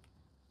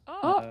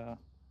 Oh,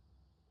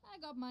 I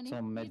got money.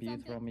 So Need maybe you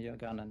something? throw me a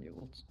gun and you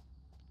ult.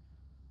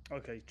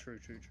 Okay, true.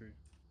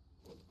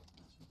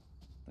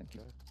 Thank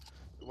you.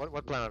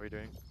 What plan are we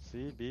doing?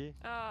 C, B?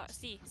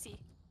 C.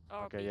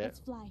 Or Okay, B. yeah. Let's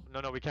fly.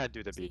 No, we can't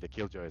do the B. C. The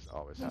Killjoy is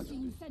always has to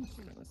be. Placing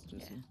sentry. Okay, let's do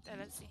Yeah, C.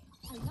 let's see.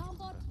 Alarm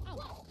bot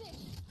out.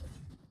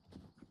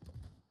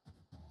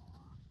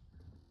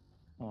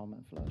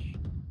 Omen flash.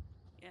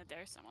 Yeah,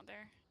 there's someone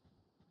there.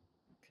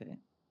 Okay.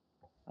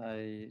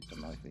 I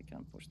don't know if we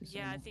can push this.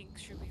 Yeah, I anymore. think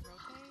should we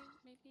rotate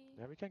maybe?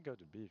 Yeah, we can go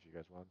to B if you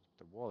guys want.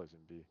 The wall is in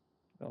B.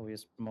 Well, we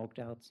smoked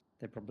out.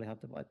 They probably have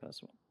the Viper as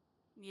well.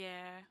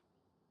 Yeah.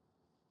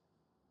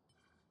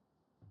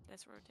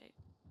 Let's rotate.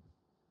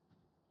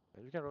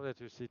 And you can rotate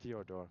to CT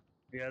or door.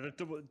 Yeah, the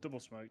double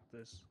smoked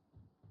this.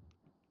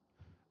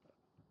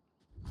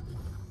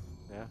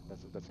 Yeah,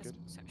 that's good.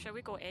 So, shall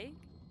we go A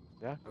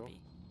Yeah, or go. B?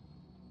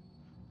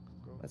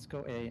 Go. Let's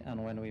go A,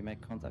 and when we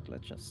make contact,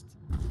 let's just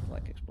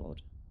like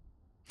explode.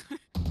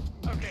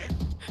 Okay.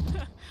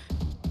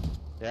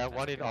 Yeah, That's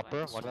one a in good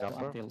upper, one. one in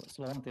upper.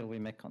 Slow until we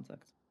make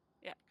contact.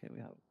 Yeah. Okay, we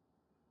have.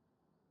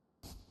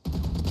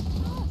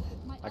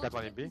 My I got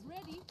one in ultimate B. is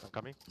ready. I'm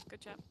coming.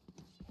 Good job.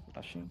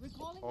 Rushing.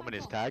 Recalling Omen my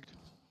is bot. tagged.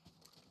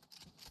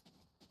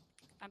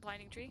 I'm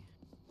blinding tree.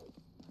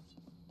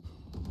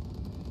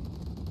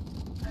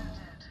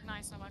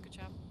 Nice, Nova, good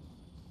job.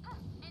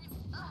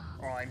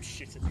 Oh, I'm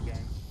shit at the game.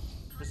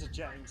 There's a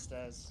Jet in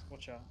stairs.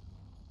 Watch out.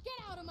 Get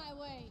out of my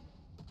way.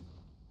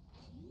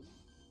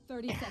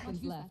 30 Can't seconds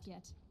use left. that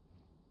yet.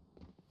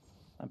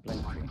 I'm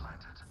playing tree.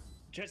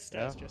 Jet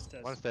stairs, Yeah, Jet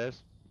stairs. one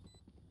stairs.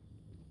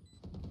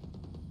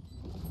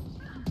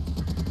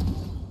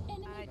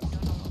 Enemy I don't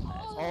know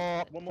what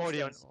that is. Oh, One more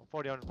 40 on, stairs.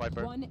 40 on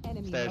Viper. One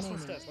enemy Stairs. remaining.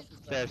 Stairs, left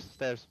and Stairs,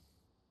 stairs.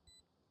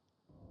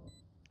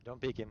 Don't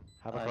peek him.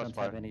 Have a I don't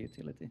crossfire. have any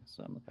utility,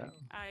 so I'm not Yeah.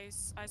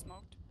 peeking. I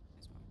smoked.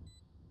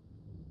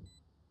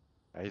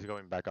 He's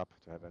going back up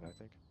to heaven, I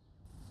think.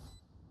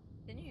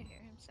 Didn't you hear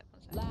him step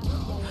on side? Last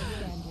player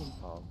standing.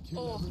 Oh.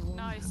 Oh,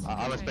 nice.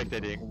 I was Okay.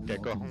 spectating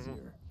Gecko.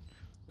 Easier.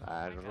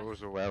 And Okay.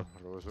 Rusu, well,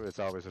 Rusu, it's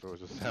always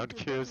Rusu sound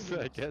cues,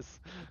 I guess.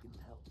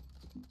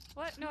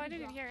 What? No, I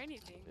didn't hear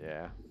anything.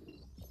 Yeah.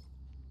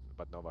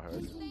 But Nova heard.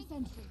 placing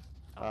sentry.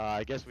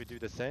 I guess we do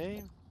the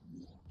same.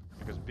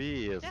 Because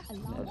B is Yeah.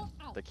 Alarm bot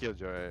out. the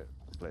Killjoy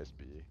plays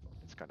B.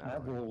 It's kind I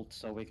have of. ult,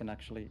 so we can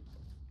actually.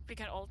 We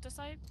can ult the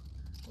side.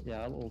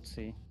 Yeah, I'll ult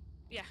C.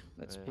 Yeah.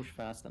 Let's Yeah. push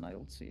fast, and I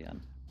ult C,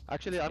 and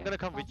Actually, I'm Yeah. gonna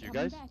come Bot with you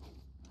coming guys. back.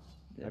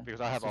 yeah. Because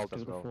I have let's ult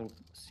just as do the well. full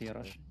C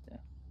rush.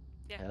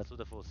 Yeah. Yeah, let's do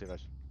the full Sivas.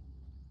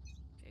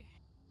 Okay.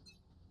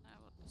 I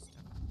will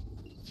stop.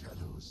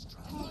 Shadows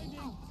traveling.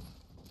 Blinding.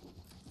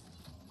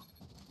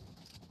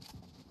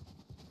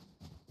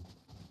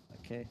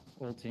 Okay,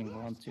 ulting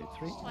 1, 2,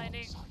 3.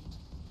 Blinding.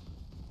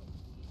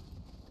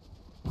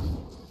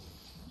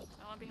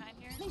 Someone behind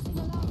here. Placing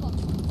alarm bot.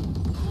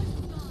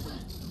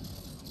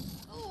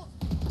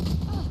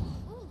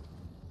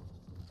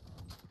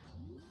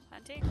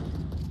 Planting.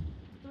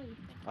 3.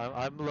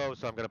 I'm low,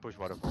 so I'm gonna push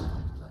waterfall.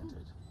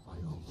 Planted. My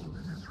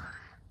ultimate is ready.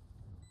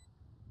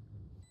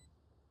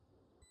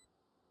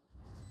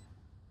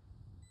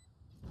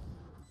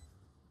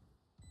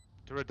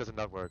 Turret does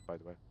not work, by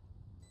the way,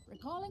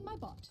 Recalling my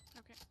bot.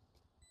 Okay.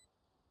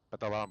 but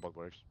the alarm bot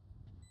works.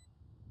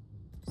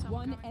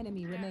 Someone One coming.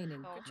 enemy Yeah.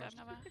 remaining. Oh. Good job,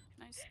 Nova.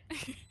 Nice.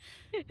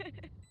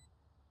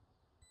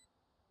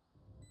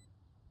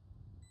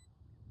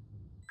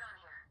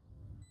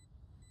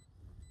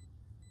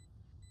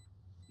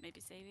 Maybe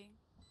saving.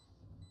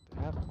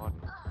 They have money.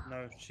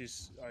 No,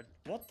 she's.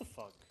 What the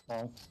fuck?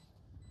 Oh,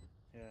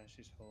 Yeah,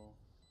 she's full.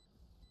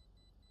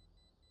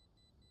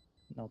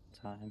 no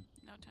time.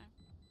 No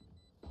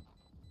time.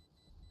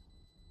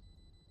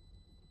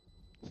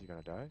 Is he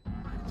gonna die?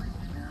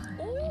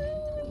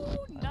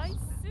 Oh, nice.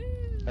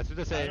 Let's do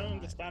the I same. don't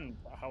understand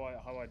how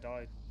I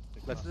died.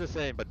 Let's do the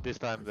same, but this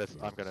time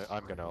I'm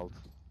gonna ult.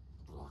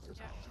 Block it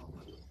Yeah.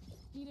 out.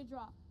 Need a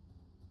drop.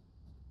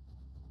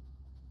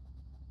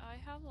 I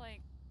have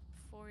like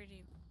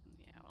 40.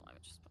 Yeah, well, I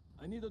would just.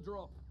 I need a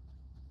drop.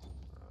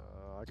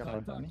 I got Oh,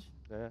 one. by me?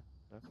 Yeah,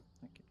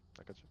 Thank you.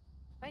 I got you.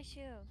 My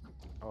shield.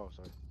 Oh,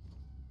 sorry.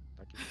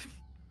 Thank you.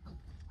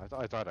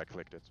 I thought I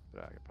clicked it,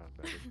 but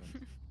apparently I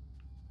didn't.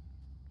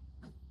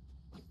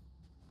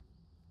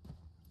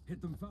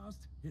 Hit them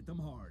fast, hit them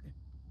hard.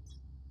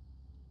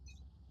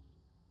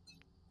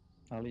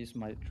 I'll use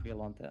my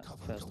drill on the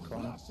first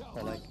corner,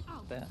 or like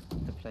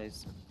the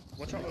place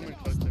Watch out, Omen they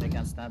close.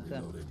 can stab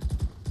them. Reloading.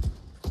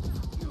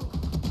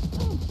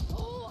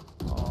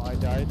 Oh, I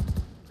died.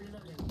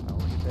 That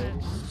was a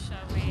baby.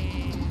 Shall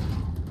we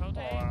Oh,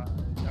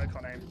 rotate? I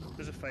can't aim.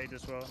 There's a fade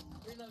as well.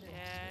 Yeah.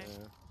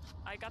 Yeah.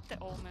 I got the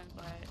omen,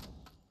 but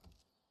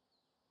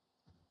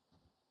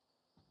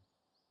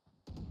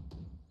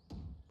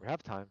We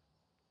have time.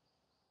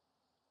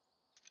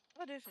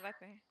 Oh, there's a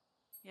Viper.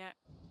 yeah.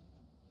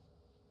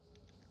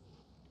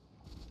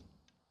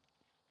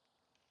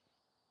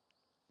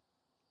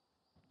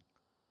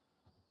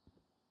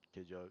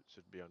 Kijo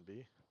should be on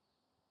B.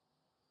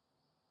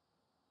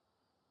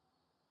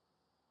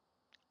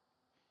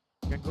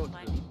 You can go to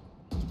Blinding.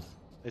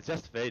 It's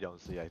just Fade on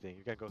C, I think.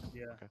 You can go.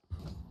 Yeah. Okay.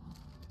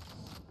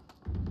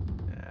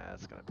 Yeah,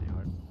 it's gonna be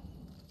hard.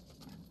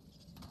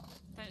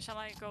 Then shall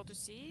I go to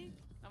C?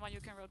 And then you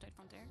can rotate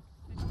from there.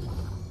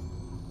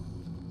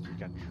 You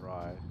can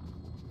try.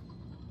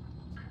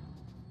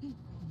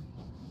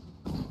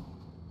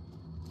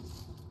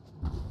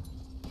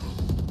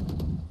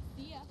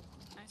 See ya.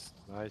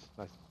 Nice.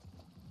 Nice.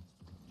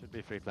 Should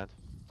be free plant.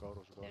 Go,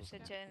 Rosu, go. There's a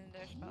Yeah. gen in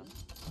their spawn.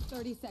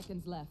 30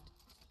 seconds left.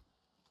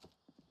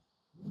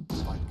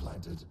 Spike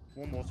planted.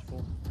 One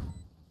waterfall.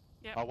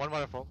 Yeah. Oh, one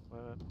waterfall.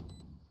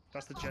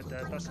 That's the jet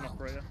there. That's an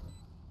operator.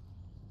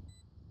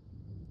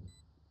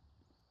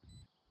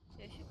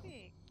 There should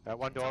be.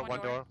 One door, Someone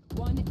one door.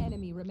 One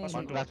enemy remaining.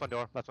 one door. Last one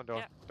door, last one door.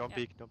 Yeah, Don't yeah.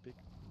 peek, don't peek.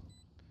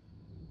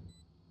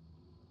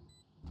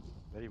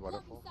 Maybe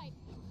waterfall. Blocking sight.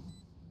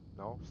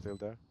 No, still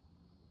there.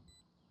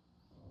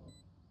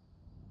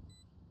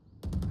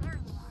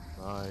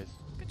 Nice.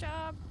 Good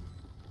job.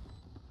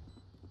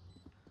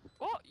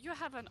 Oh, you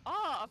have an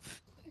up.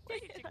 Where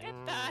did you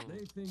get that?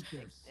 They think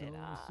they're so it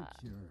up.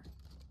 secure.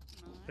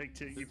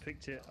 Picked it. You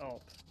picked it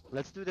up.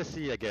 Let's do the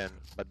C again,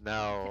 but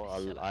now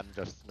Shut up. I'm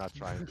just not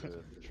trying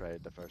to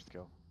trade the first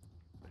kill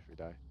if we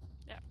die.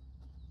 Yeah.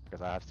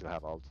 Because I still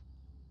have ult.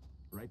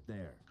 Right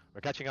there.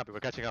 We're catching up,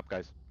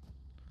 guys.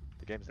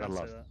 The game's not Don't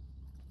say lost.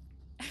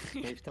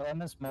 that. If the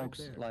Omen smokes,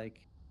 there. like,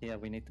 yeah,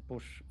 we need to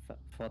push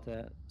for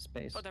the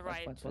space. For the That's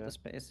right. why- For Yeah. the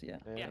space, yeah.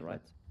 Yeah. The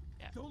right.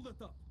 Don't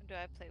let up. Do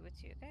I play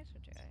with you guys or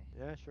do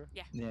I? Yeah, sure.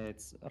 Yeah,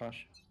 it's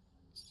rush.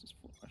 It's just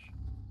full rush.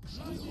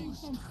 Blinding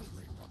fences.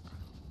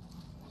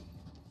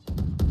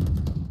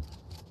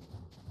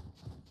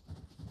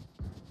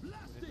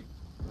 Blasting.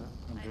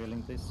 I'm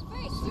drilling this.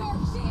 Face your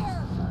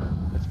fear.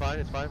 It's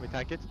fine, we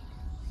tank it.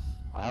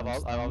 I have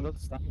ult,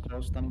 Stunning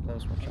close,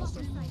 watch out.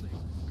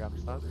 Okay, I'm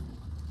stunned.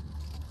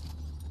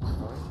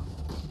 Sorry.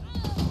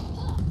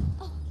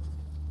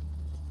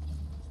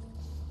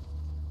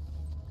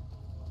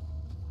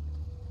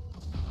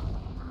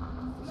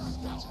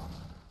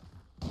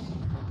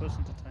 One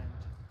person detained.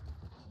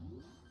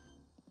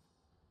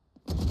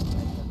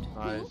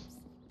 Nice.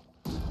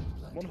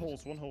 One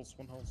holes.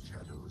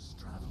 Shadows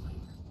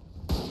traveling.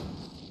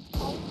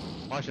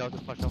 Marshall,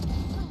 just Marshall.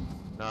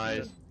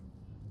 Nice.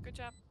 Good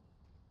job.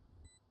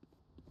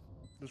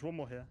 There's one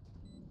more here.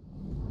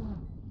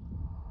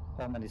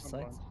 How many I'm sites?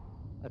 blind.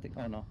 I think.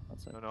 Oh no,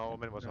 that's it. No,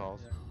 Omen was Yeah,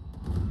 halls. yeah.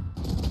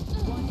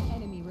 One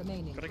enemy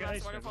remaining. Gotta get Last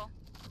ace. maybe. waterfall.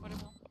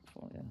 Waterfall.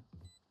 Yeah.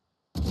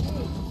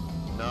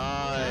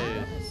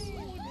 Nice.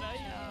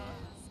 Nice.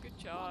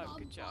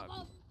 job.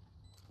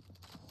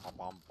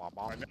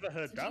 I never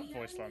heard that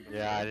voice line before.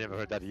 Yeah, I never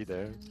heard that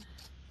either.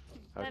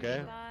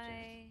 Okay.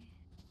 Bye.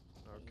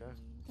 Okay.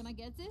 Can I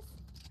get this?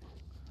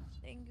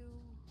 Thank you.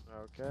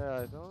 Okay,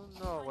 I don't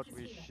know what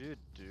we should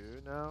do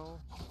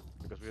now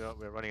because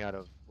we're running out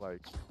of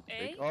like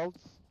big A? ults.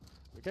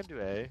 We can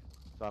do A,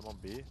 so I'm on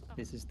B.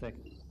 This is the I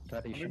mean,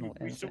 traditional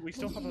we answer.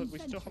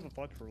 still have a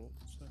Viper ult.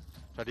 So.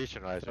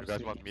 Traditional, right? So you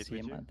guys want meet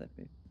with you? That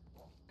be.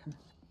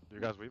 You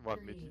guys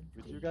want meet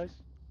with you guys?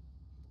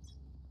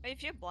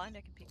 If you're blind,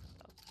 I can pick it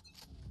up.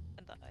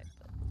 And die,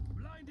 but...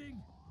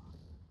 Blinding.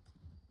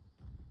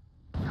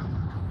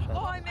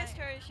 Oh, I missed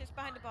her. She's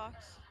behind the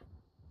box.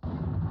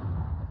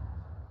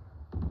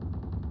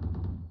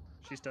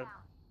 She's dead.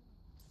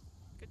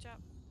 Good job.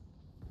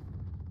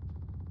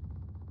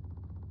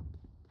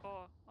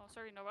 Oh,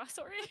 sorry, Nova.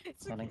 Sorry.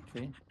 Running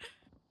tree.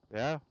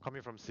 Yeah,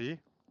 coming from C.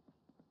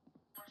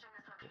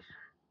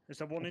 Is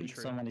there one in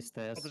tree? So many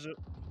stairs. Oh, there's a...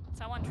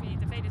 Someone tree.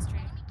 The fade is tree.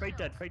 Fade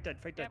dead, fade dead,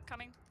 fade dead. Yep,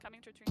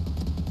 coming to tree.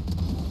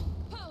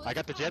 I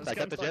got the jet, I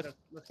got the jet.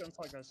 Let's go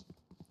inside, guys.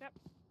 Yep.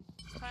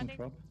 Option Planting.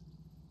 drop.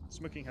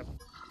 Smoking heaven.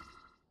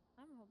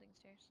 I'm holding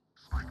stairs.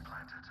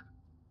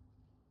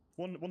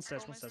 One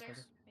stairs, Roll one stairs.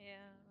 stairs. Yeah,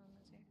 one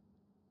is here.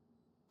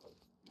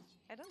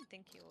 I don't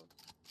think he will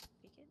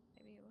peek it.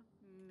 Maybe he will.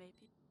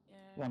 Maybe.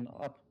 Yeah.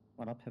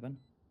 One up heaven.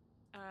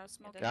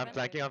 Smoke. Yeah, I'm heaven.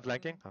 flanking, I'm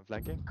flanking, I'm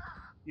flanking.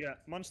 Yeah,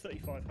 mine's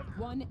 35 heaven.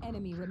 One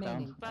enemy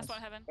remaining. Last one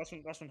heaven. Last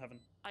one heaven.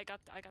 I got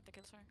the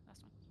kill. Sorry,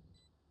 last one.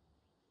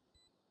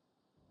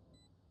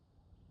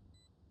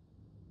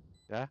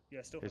 Yeah?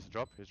 Yeah, still His heaven.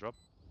 drop, his drop.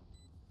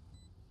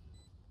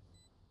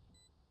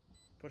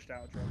 Pushed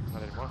out, drop.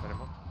 Not anymore, not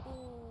anymore.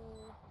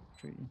 Ooh,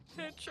 Tree.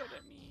 headshot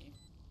at me.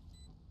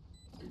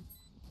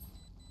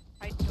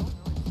 I don't know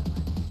if that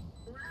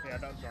one. Yeah,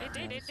 that's right. It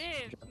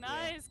did. Nice.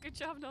 Nice. Good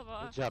job,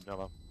 Nova. Good job,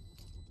 Nova.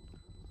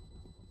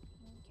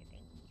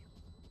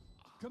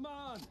 Come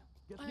on.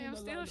 Get I me in am the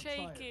still line of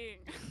fire. shaking.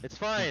 It's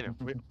fine.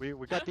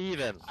 we got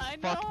even. I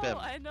know. Fuck them.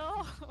 I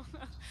know.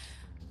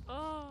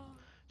 Oh.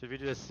 Should we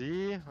do a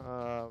C? I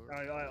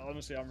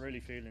honestly, I'm really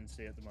feeling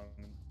C at the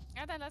moment.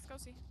 Yeah, then let's go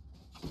see.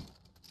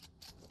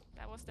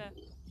 That was the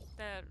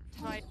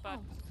right, but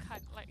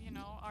cut, like you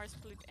know, our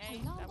split A.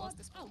 That was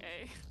the split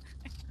A.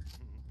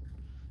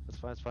 That's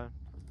fine, it's fine.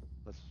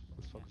 Let's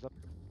focus up.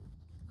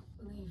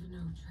 Leave no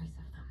trace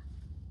of them.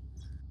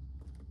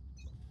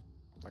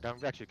 Like, I'm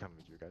actually coming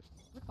with you guys.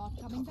 Bot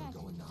coming back.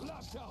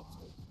 Blast out.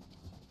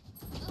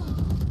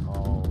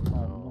 Oh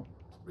no.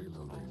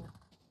 Reloading.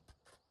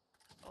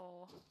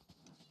 Oh.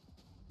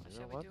 What You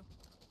know shall we what? do?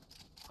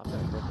 I'm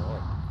gonna get the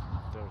orb.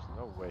 There's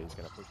no way he's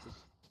gonna push this.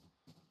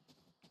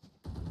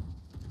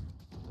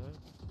 No.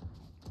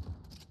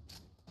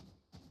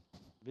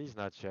 B's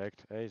not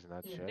checked. A's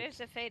not checked. There's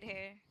a fade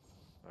here.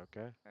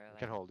 Okay. You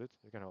can hold it.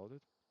 You can hold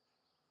it.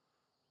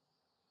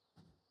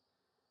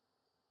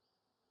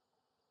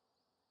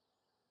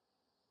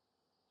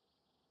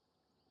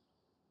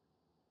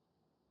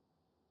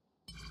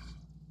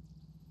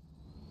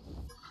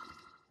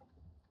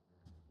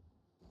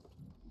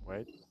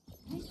 Wait.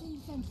 Placing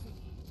sentry.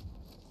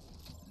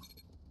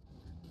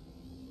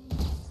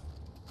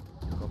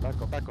 Go back,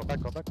 go back, go back,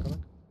 go back, go back.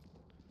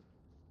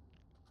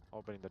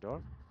 Opening the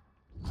door.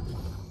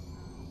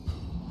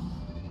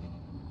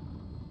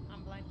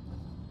 I'm blind.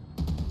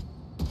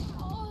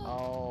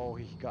 Oh,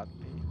 he got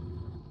me.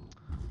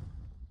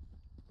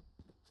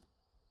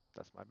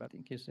 That's my I bad.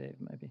 think you save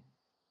maybe.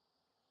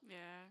 Yeah.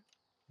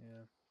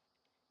 Yeah.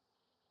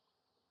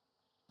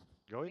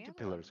 Go We into have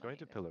a lot of pillars, go money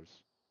into though.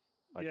 pillars.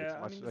 Like Yeah,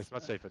 I mean, it's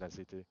much safer than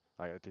CT.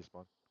 Like at this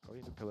one. Go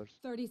into pillars.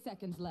 30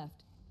 seconds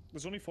left.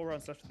 There's only 4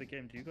 rounds left of the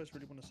game. Do you guys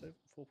really want to save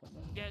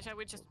 4.9? Yeah. Shall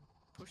we just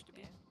push the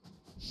B?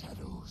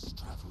 Shadows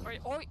traveling.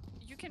 Or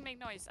you can make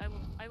noise.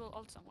 I will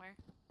ult somewhere.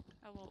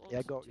 I will ult.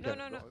 Yeah, go. No, yeah,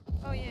 no, no. go.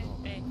 Oh yeah.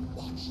 A.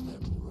 Watch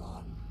them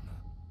run.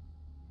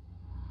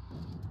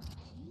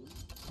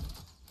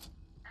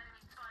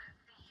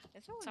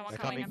 There's always Someone They're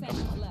coming. coming, I'm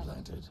Seconds left.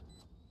 Planted.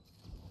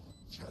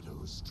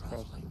 Shadows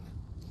traveling.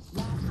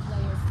 Last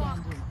player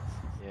standing.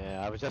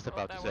 Yeah, I was just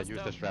about that to say was use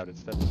the dumb. shroud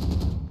instead.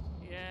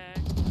 Yeah.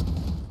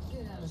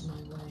 Get out of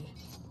my way.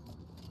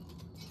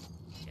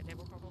 Yeah, they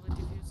will probably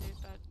defuse it,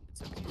 but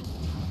it's okay.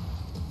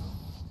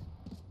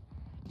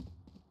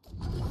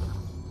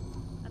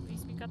 At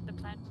least we got the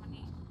plant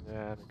money.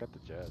 Yeah, and I got the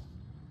jet.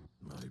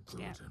 My burden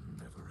Yeah.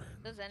 never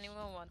ends. Does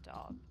anyone want to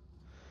op?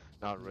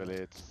 Not really,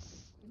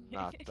 it's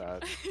not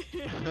that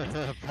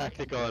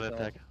practical on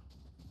attack.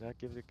 Yeah,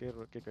 give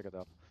it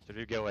up. Should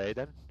we go A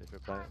then, if we're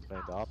playing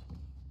the op?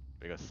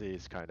 Because C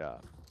is kinda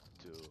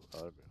too,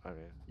 I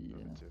mean,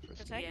 Yeah. too Because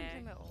frisky. I can Yeah.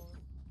 do my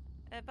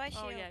own. Buy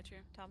shield, Oh yeah,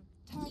 true. Tom.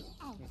 Turret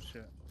out. Oh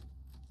shit.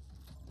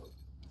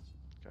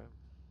 Okay.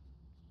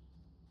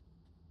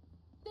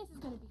 This is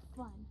gonna be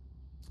fun.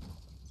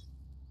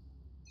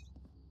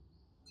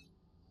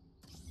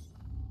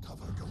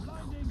 Cover going out.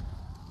 Blinding.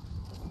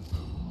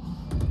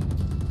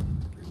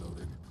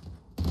 Reloading.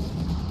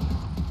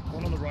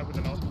 One on the right with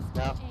an ult.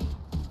 Yeah.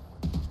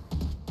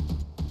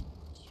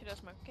 Should I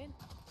smoke it?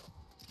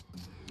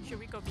 Should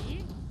we go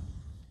B?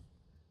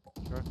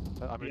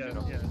 somewhere. I'm Yeah,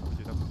 reaching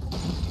yeah. up.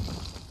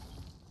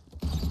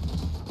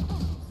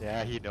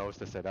 Yeah, he knows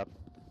the setup.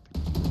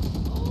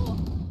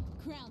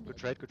 Grounded. Good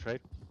trade, good trade.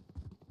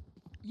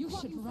 You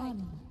should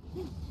run.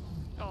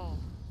 Oh.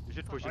 You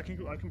should push I it.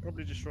 can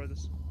probably destroy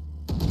this.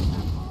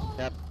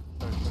 Yep.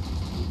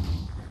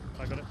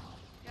 I got it.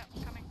 Yeah,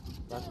 coming.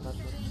 Nice.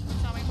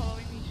 Tommy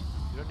following me.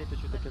 You don't need to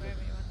shoot the killer.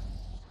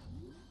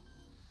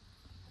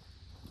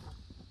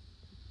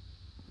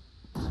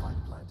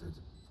 Spike planted.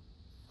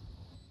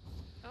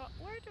 Oh,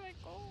 where do I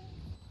go?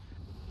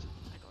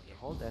 I go here.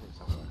 Hold that in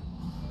somewhere.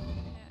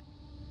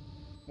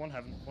 Yeah. One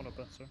heaven, one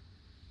upper, sorry.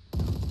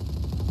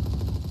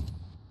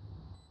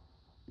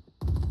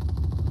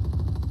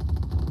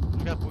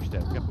 You can push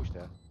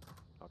there.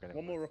 Okay.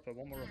 One more upper,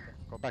 one more upper.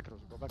 Go back,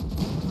 Rosa, go back.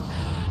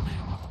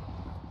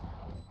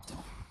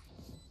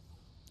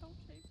 Don't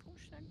say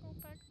push and go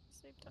back at the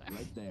same time.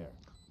 Right there.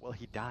 Well,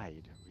 he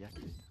died.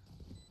 Reacted.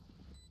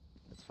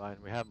 That's fine.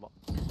 We have. One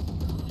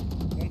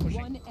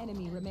pushing. One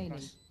enemy remaining.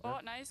 Nice. Oh,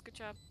 nice, good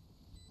job.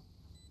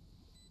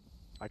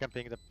 I can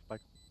ping the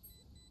spike.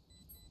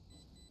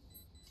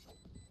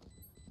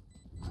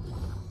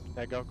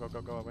 Yeah, go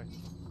away.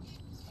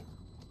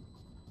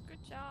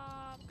 Good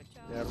job, good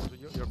job. Yeah,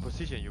 so your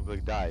position, you will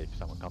die if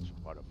someone comes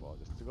from waterfall.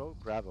 Just to go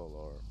gravel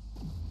or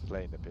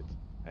play in the pit.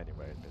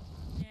 Anywhere in pit.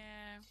 Yeah.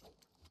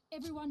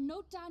 Everyone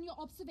note down your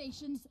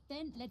observations,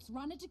 then let's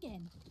run it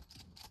again.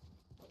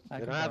 I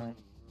They can don't have. buy.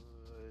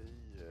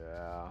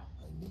 Yeah.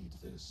 I need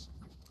this.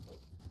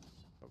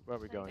 Where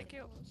are we going? Thank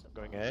you.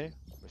 Going A?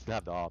 We still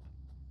have the op.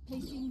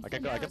 Placing I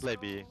can play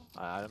B.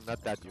 I'm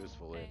not that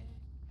useful Okay.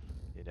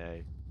 in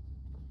A.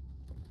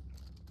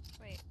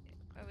 Wait,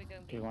 where are we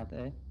going? Do you want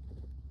A?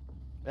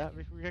 Yeah,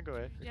 we can go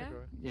A. We Yeah. can go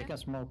A. You can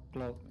smoke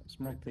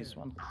this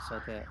one, so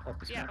the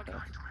op is Yeah, marked okay.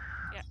 out.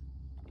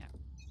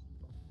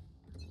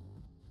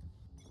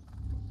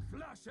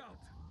 Flash out.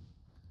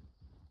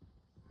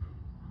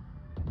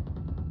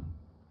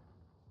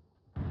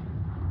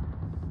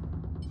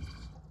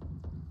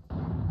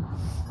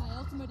 My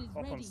ultimate is Up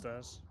on ready.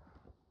 stairs.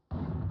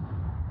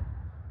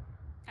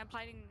 I'm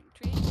planting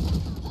tree.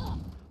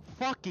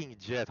 Fucking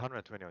Jet,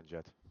 120 on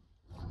Jet.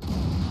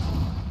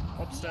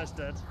 Upstairs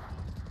dead.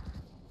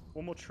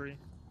 One more tree.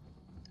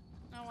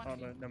 No one. Oh no,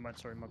 tree. never mind,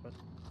 sorry, my bad.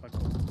 I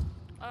called.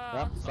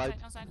 Yeah, On side.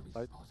 on side.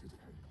 Side. Spotted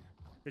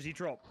A. Is he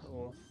drop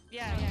or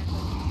Yeah, yeah.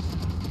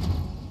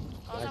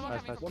 Oh, Nice, someone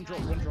nice, coming nice. from one drop,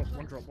 behind. one drop,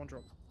 one drop, one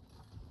drop.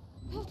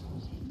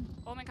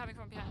 Omen coming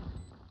from behind.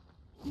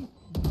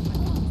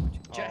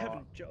 Jet Oh.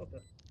 heaven, jet upper.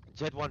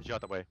 Jet one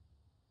shot away.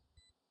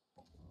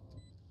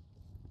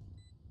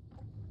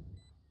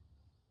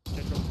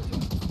 Jet drop.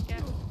 Yeah.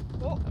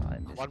 I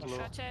missed. One blue,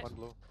 Shot Jet. one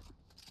blue.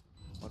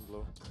 One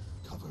blue.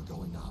 Cover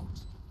going out.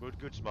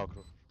 Good smoke.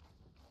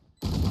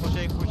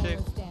 Pushing. Player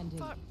standing.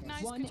 Fuck,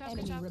 nice, One good job, good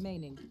enemy job.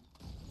 remaining.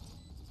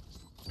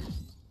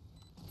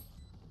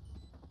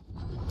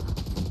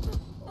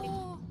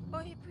 Oh,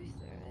 he pushed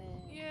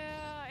through.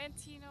 Yeah, and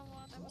Tina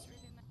won. That was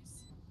really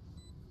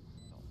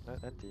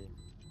nice. NT.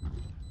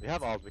 We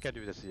have ult, we can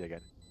do the C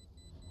again.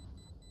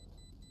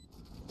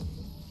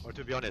 Or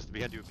to be honest, we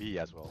can do B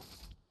as well.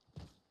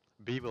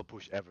 B will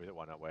push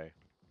everyone away.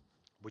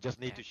 We just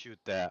need Okay. to shoot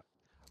the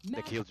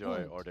Match killjoy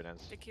point.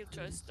 ordinance. The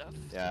killjoy stuff.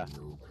 Yeah.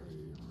 No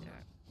pain. Yeah.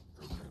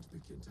 They can't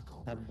begin to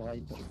Have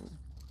comprehend. Viper.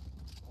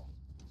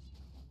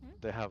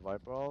 They have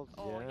Viper ult?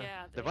 Oh, yeah.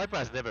 yeah, The they Viper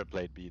has have. never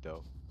played B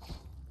though.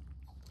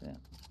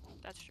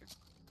 That's true.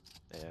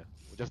 Yeah.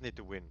 We just need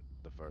to win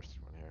the first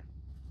one here.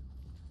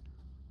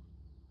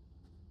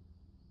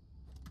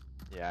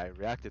 Yeah, I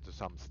reacted to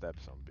some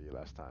steps on B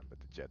last time, but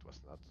the Jet was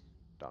not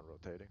down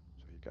rotating,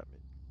 so he got me.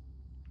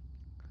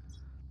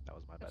 That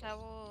was my But bad. I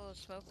will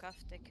smoke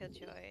after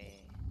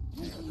Killjoy.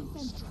 Placing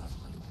sentry.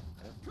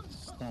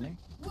 Stunning.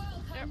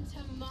 Welcome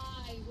to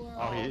my world.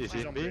 Oh, he is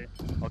He's in on B? B.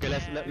 Okay,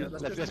 Yeah.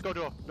 let's go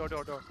door. Door.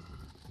 Okay,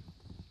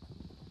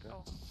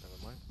 Oh.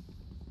 never mind.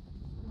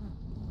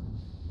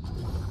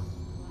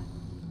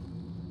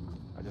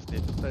 I just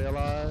need to stay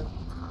alive.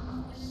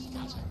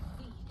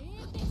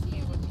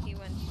 He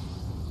went.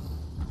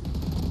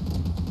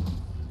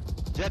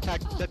 Jet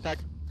tag.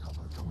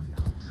 Cover going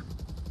out.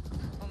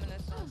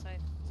 Ominous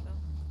outside.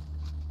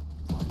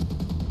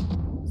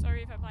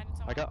 Sorry if I blinded I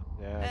someone. got.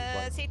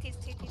 Yeah. he's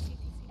blind. CT.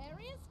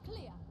 Area's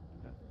clear.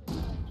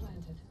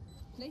 Planted.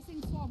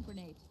 Placing swarm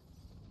grenade.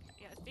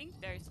 Yeah, I think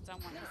there's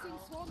someone as Placing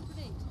well. swarm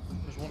grenade.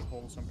 There's one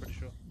hole, so I'm pretty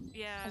sure.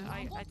 Yeah,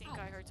 I think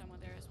I heard someone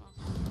there as well.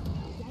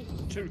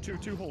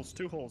 Two holes,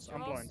 two holes.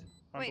 I'm holes? blind.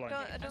 I'm Wait, blind.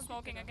 don't. I'm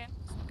smoking again.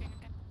 Smoking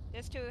again.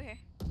 There's two here.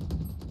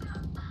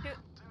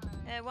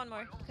 Two. One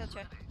more.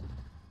 Killjoy.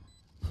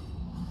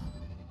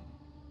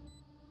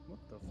 What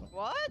the fuck?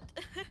 What?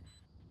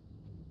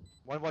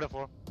 One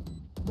waterfall.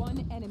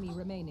 One enemy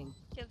remaining.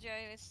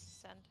 Killjoy is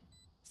sand.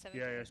 70.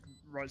 Yeah, it's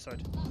right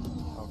side.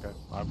 Okay.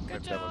 I Good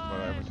think that was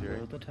what I was job.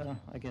 hearing. But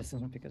I guess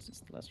it's because it's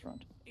the last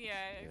round. Yeah,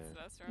 it's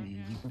Yeah. that's right.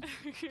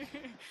 Yeah.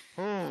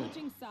 Oh,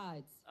 Switching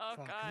sides. Oh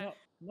Fuck, god.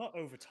 not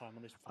overtime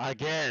on this. fucking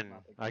again.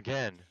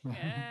 map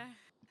Yeah.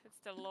 It's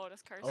the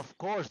Lotus curse. Of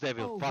course they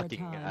will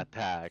fucking Overtime.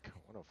 attack.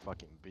 What a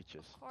fucking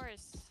bitches. Of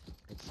course.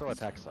 It's so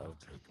attack side.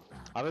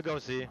 I will go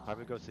see. I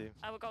will go see.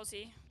 I will go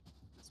see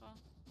as well.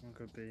 One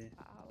could be.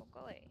 I'll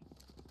go away.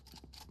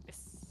 Yes.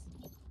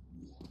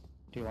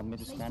 Do you want me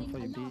to spawn Placing for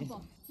you, alarm B?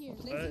 bot. Here,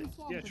 placing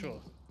swarm Yeah, grenade.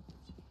 sure.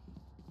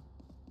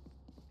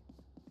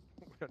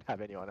 We don't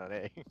have anyone on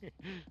A.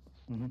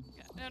 Mm-hmm.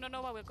 Yeah.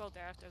 No, I will go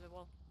there after the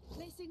wall.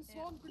 Placing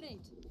swarm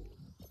grenade.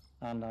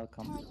 And I'll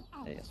come Turret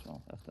out. A as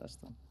well after that's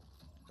done.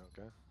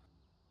 Okay.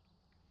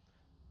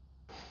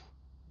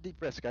 Deep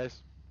breaths,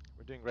 guys.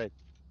 We're doing great.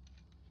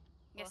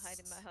 Go hide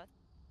in my hut.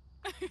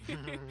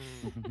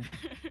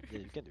 Yeah,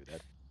 you can do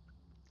that.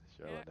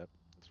 Sure, Yeah. on that.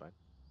 That's fine.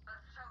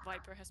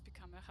 Viper has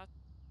become a hot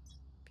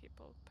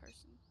people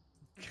person.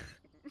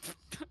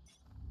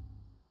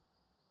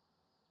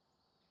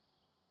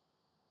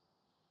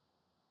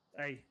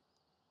 Hey.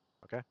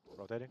 Okay,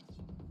 rotating.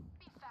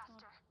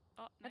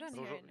 Oh, I don't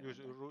nice. hear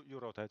anyone. You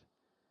rotate.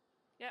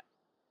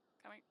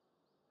 Coming.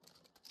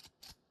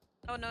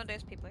 Oh no,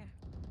 there's people here.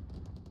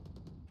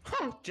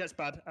 Jet's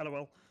bad.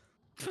 LOL.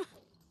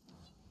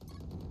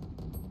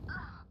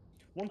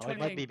 Oh, it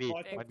might be B.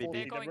 Might be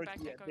They're B. going back,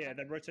 they're going Yeah, back.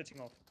 they're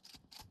rotating off.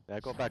 Yeah,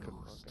 go back. Okay.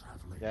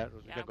 Yeah,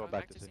 you Yeah, can I'm go going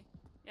back to to C. C.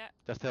 Yeah.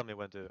 Just tell me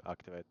when to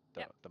activate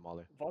the, Yeah. the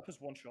molly. Viper's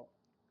one shot.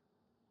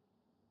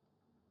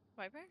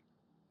 Viper?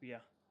 Yeah.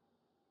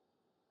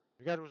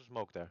 You can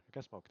smoke there. You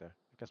can smoke there.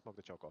 You can smoke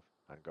the choke off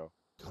and go.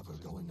 Cover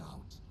going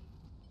out.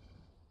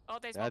 Oh,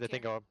 they Yeah, smoke they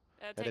think here. orb.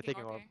 Yeah, they're Taking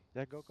taking orb orb. here.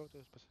 Yeah, go to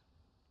the specific.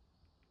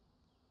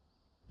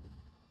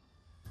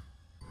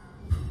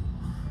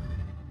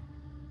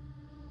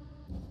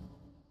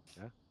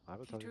 Yeah, I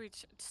will He tell you. threw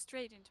it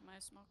straight into my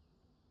smoke.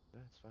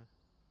 Yeah, it's fine.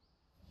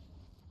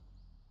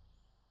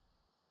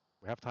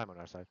 We have time on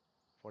our side.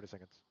 40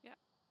 seconds. Yeah.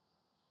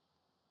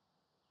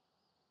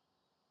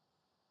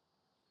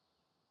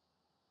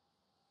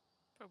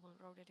 Probably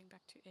rotating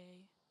back to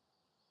A.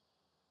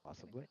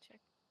 Possibly. Check.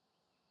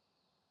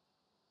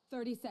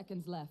 30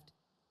 seconds left.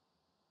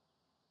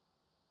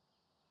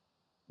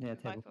 Yeah,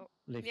 Viper.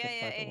 leave Yeah, the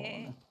yeah, Viper yeah,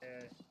 wall yeah.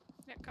 on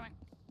Yeah, coming.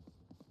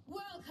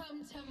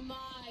 Welcome to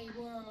my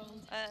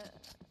world.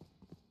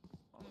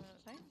 One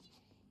minute, right?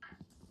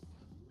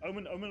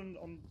 Omen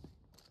on.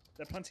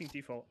 They're planting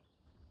default.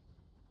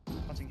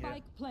 Planting here.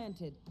 Spike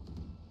planted.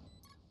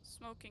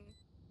 Smoking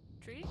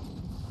tree.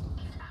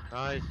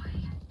 Nice.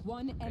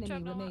 One Good enemy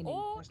job, Noah. remaining.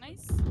 Oh,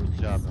 nice. Good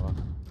job, Noah.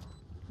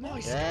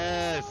 Nice.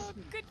 Yes!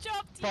 Good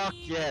job, team. Fuck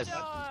yes. Good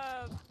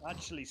job.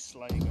 Actually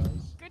slay, guys.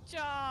 Good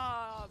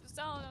job.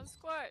 Sauna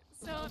squirt.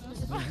 Sauna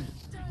squirt.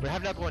 We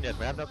have not won yet.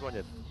 We have not won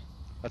yet.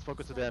 Let's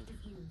focus to the end.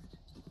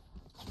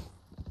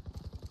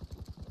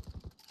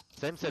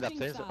 Same setup.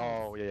 Switching Same. sides.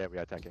 Oh yeah, we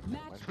are attacking.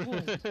 Match Never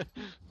mind.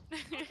 I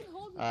can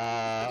hold the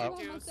Uh, camera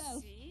Do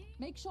myself. C.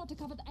 Make sure to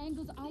cover the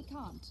angles I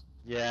can't.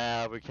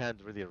 Yeah, we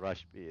can't really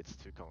rush B. It's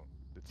too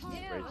It's Yeah,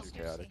 way let's too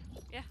do chaotic.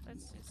 C. Yeah,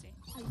 let's do C.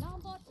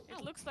 Alarm bot It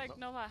out. looks like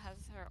Nova has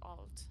her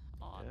ult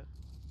on. Yeah.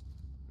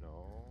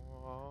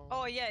 No.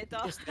 Oh yeah, it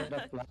does. Instead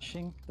of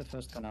flashing, the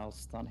first one I'll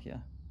stun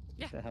here.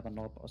 Yeah. If they have an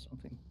orb or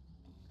something.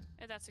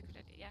 Yeah, that's a good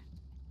idea. Yeah.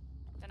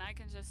 Then I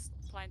can just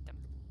plant them.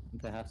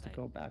 They have to Right.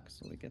 go back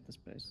so we get the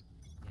space.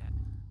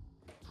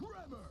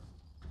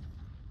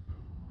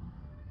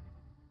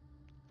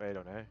 Fade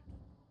on A.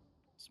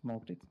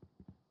 Smoked it.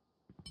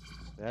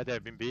 Yeah, they're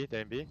in B.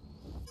 They're in B.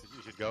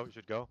 You should go. You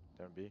should go.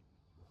 They're in B.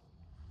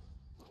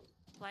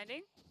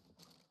 Blinding.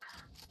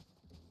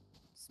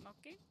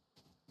 Smoking.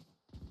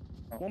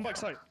 One back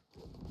side.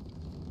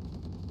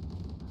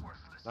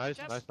 Nice,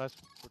 Yep. nice.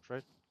 Good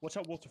trade. Watch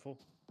out, waterfall.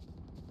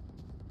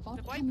 Bot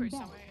The coming Viper is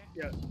back. somewhere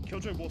here. Yeah,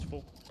 Killjoy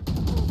waterfall.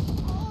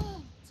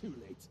 Too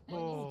late.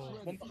 Oh.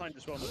 One behind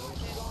as well.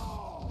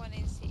 One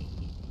in C.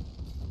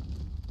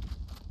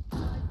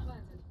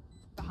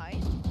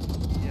 Behind?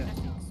 Yeah. I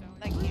think so.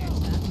 Like here,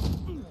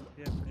 Sam.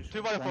 Yeah, pretty sure.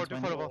 Two waterfall. Two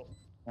One, waterfall.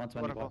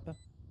 120 Waterfall. Viper.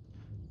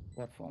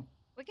 What form?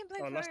 We can play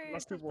Oh, for let's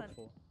do top lane.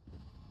 waterfall.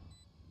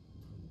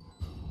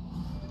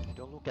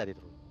 Don't look at it,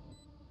 Rune.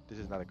 This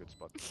is not a good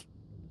spot.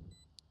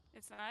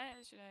 It's not.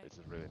 Should I? This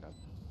is really not.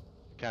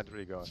 You can't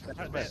really go.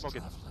 have Wait, it. smoke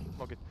it.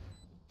 Smoke it.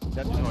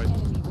 That's One noise.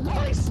 enemy remaining.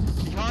 Nice!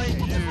 Behind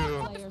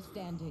you! Player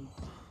standing.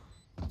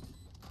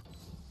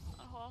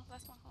 One hole.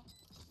 Last one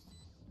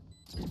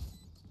hole.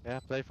 Yeah,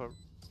 play for.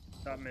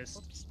 That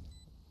missed.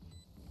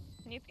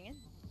 Can you ping in?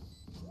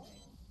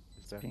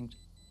 It's there. Pinged.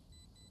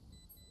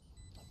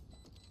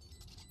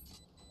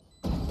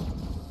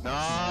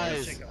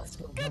 Nice! Check out.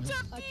 Good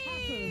job,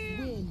 Attackers team.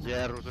 win.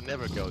 Yeah, Rusu,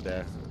 never go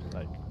there.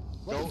 Like,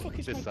 What go the fuck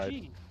is this my side.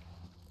 G?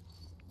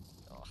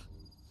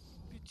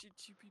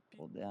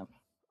 Oh damn.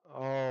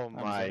 Oh I'm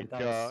my sorry, that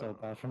was god. so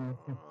bad for me.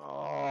 Oh.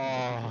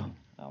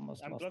 I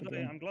almost I'm lost glad, the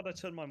game. I'm glad I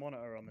turned my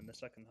monitor on in the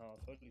second half.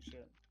 Holy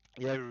shit.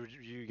 Yeah,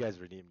 you guys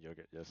redeemed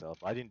yourself.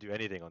 I didn't do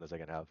anything on the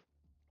second half.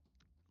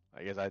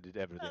 I guess I did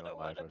everything I on don't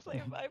my want to first play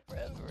half. Viper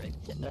ever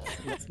again.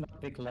 Let's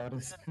not pick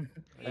Lotus.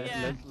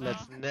 Yeah.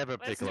 Let's never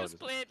Let's pick do Lotus.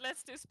 split.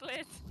 Let's do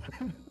split.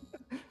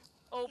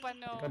 Oh, but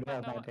no. Could But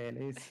have my no.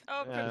 dailies.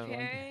 Oh, Yeah.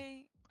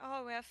 preparing.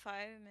 Oh, we have have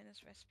 5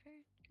 minutes rest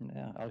period?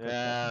 Yeah, I'll go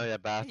Yeah,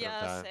 bathroom Yeah,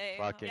 time. same.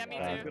 Fucking Yeah, me too.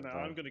 bathroom I'm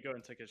time. gonna go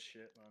and take a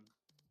shit, man.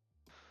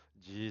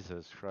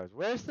 Jesus Christ.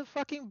 Where's the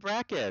fucking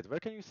bracket? Where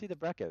can you see the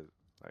bracket?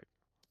 Like,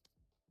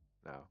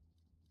 no.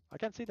 I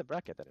can't see the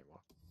bracket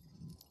anymore.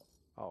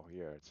 Oh,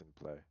 here, it's in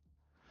play.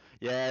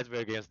 Yeah,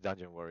 we're against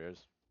Dungeon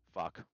Warriors. Fuck.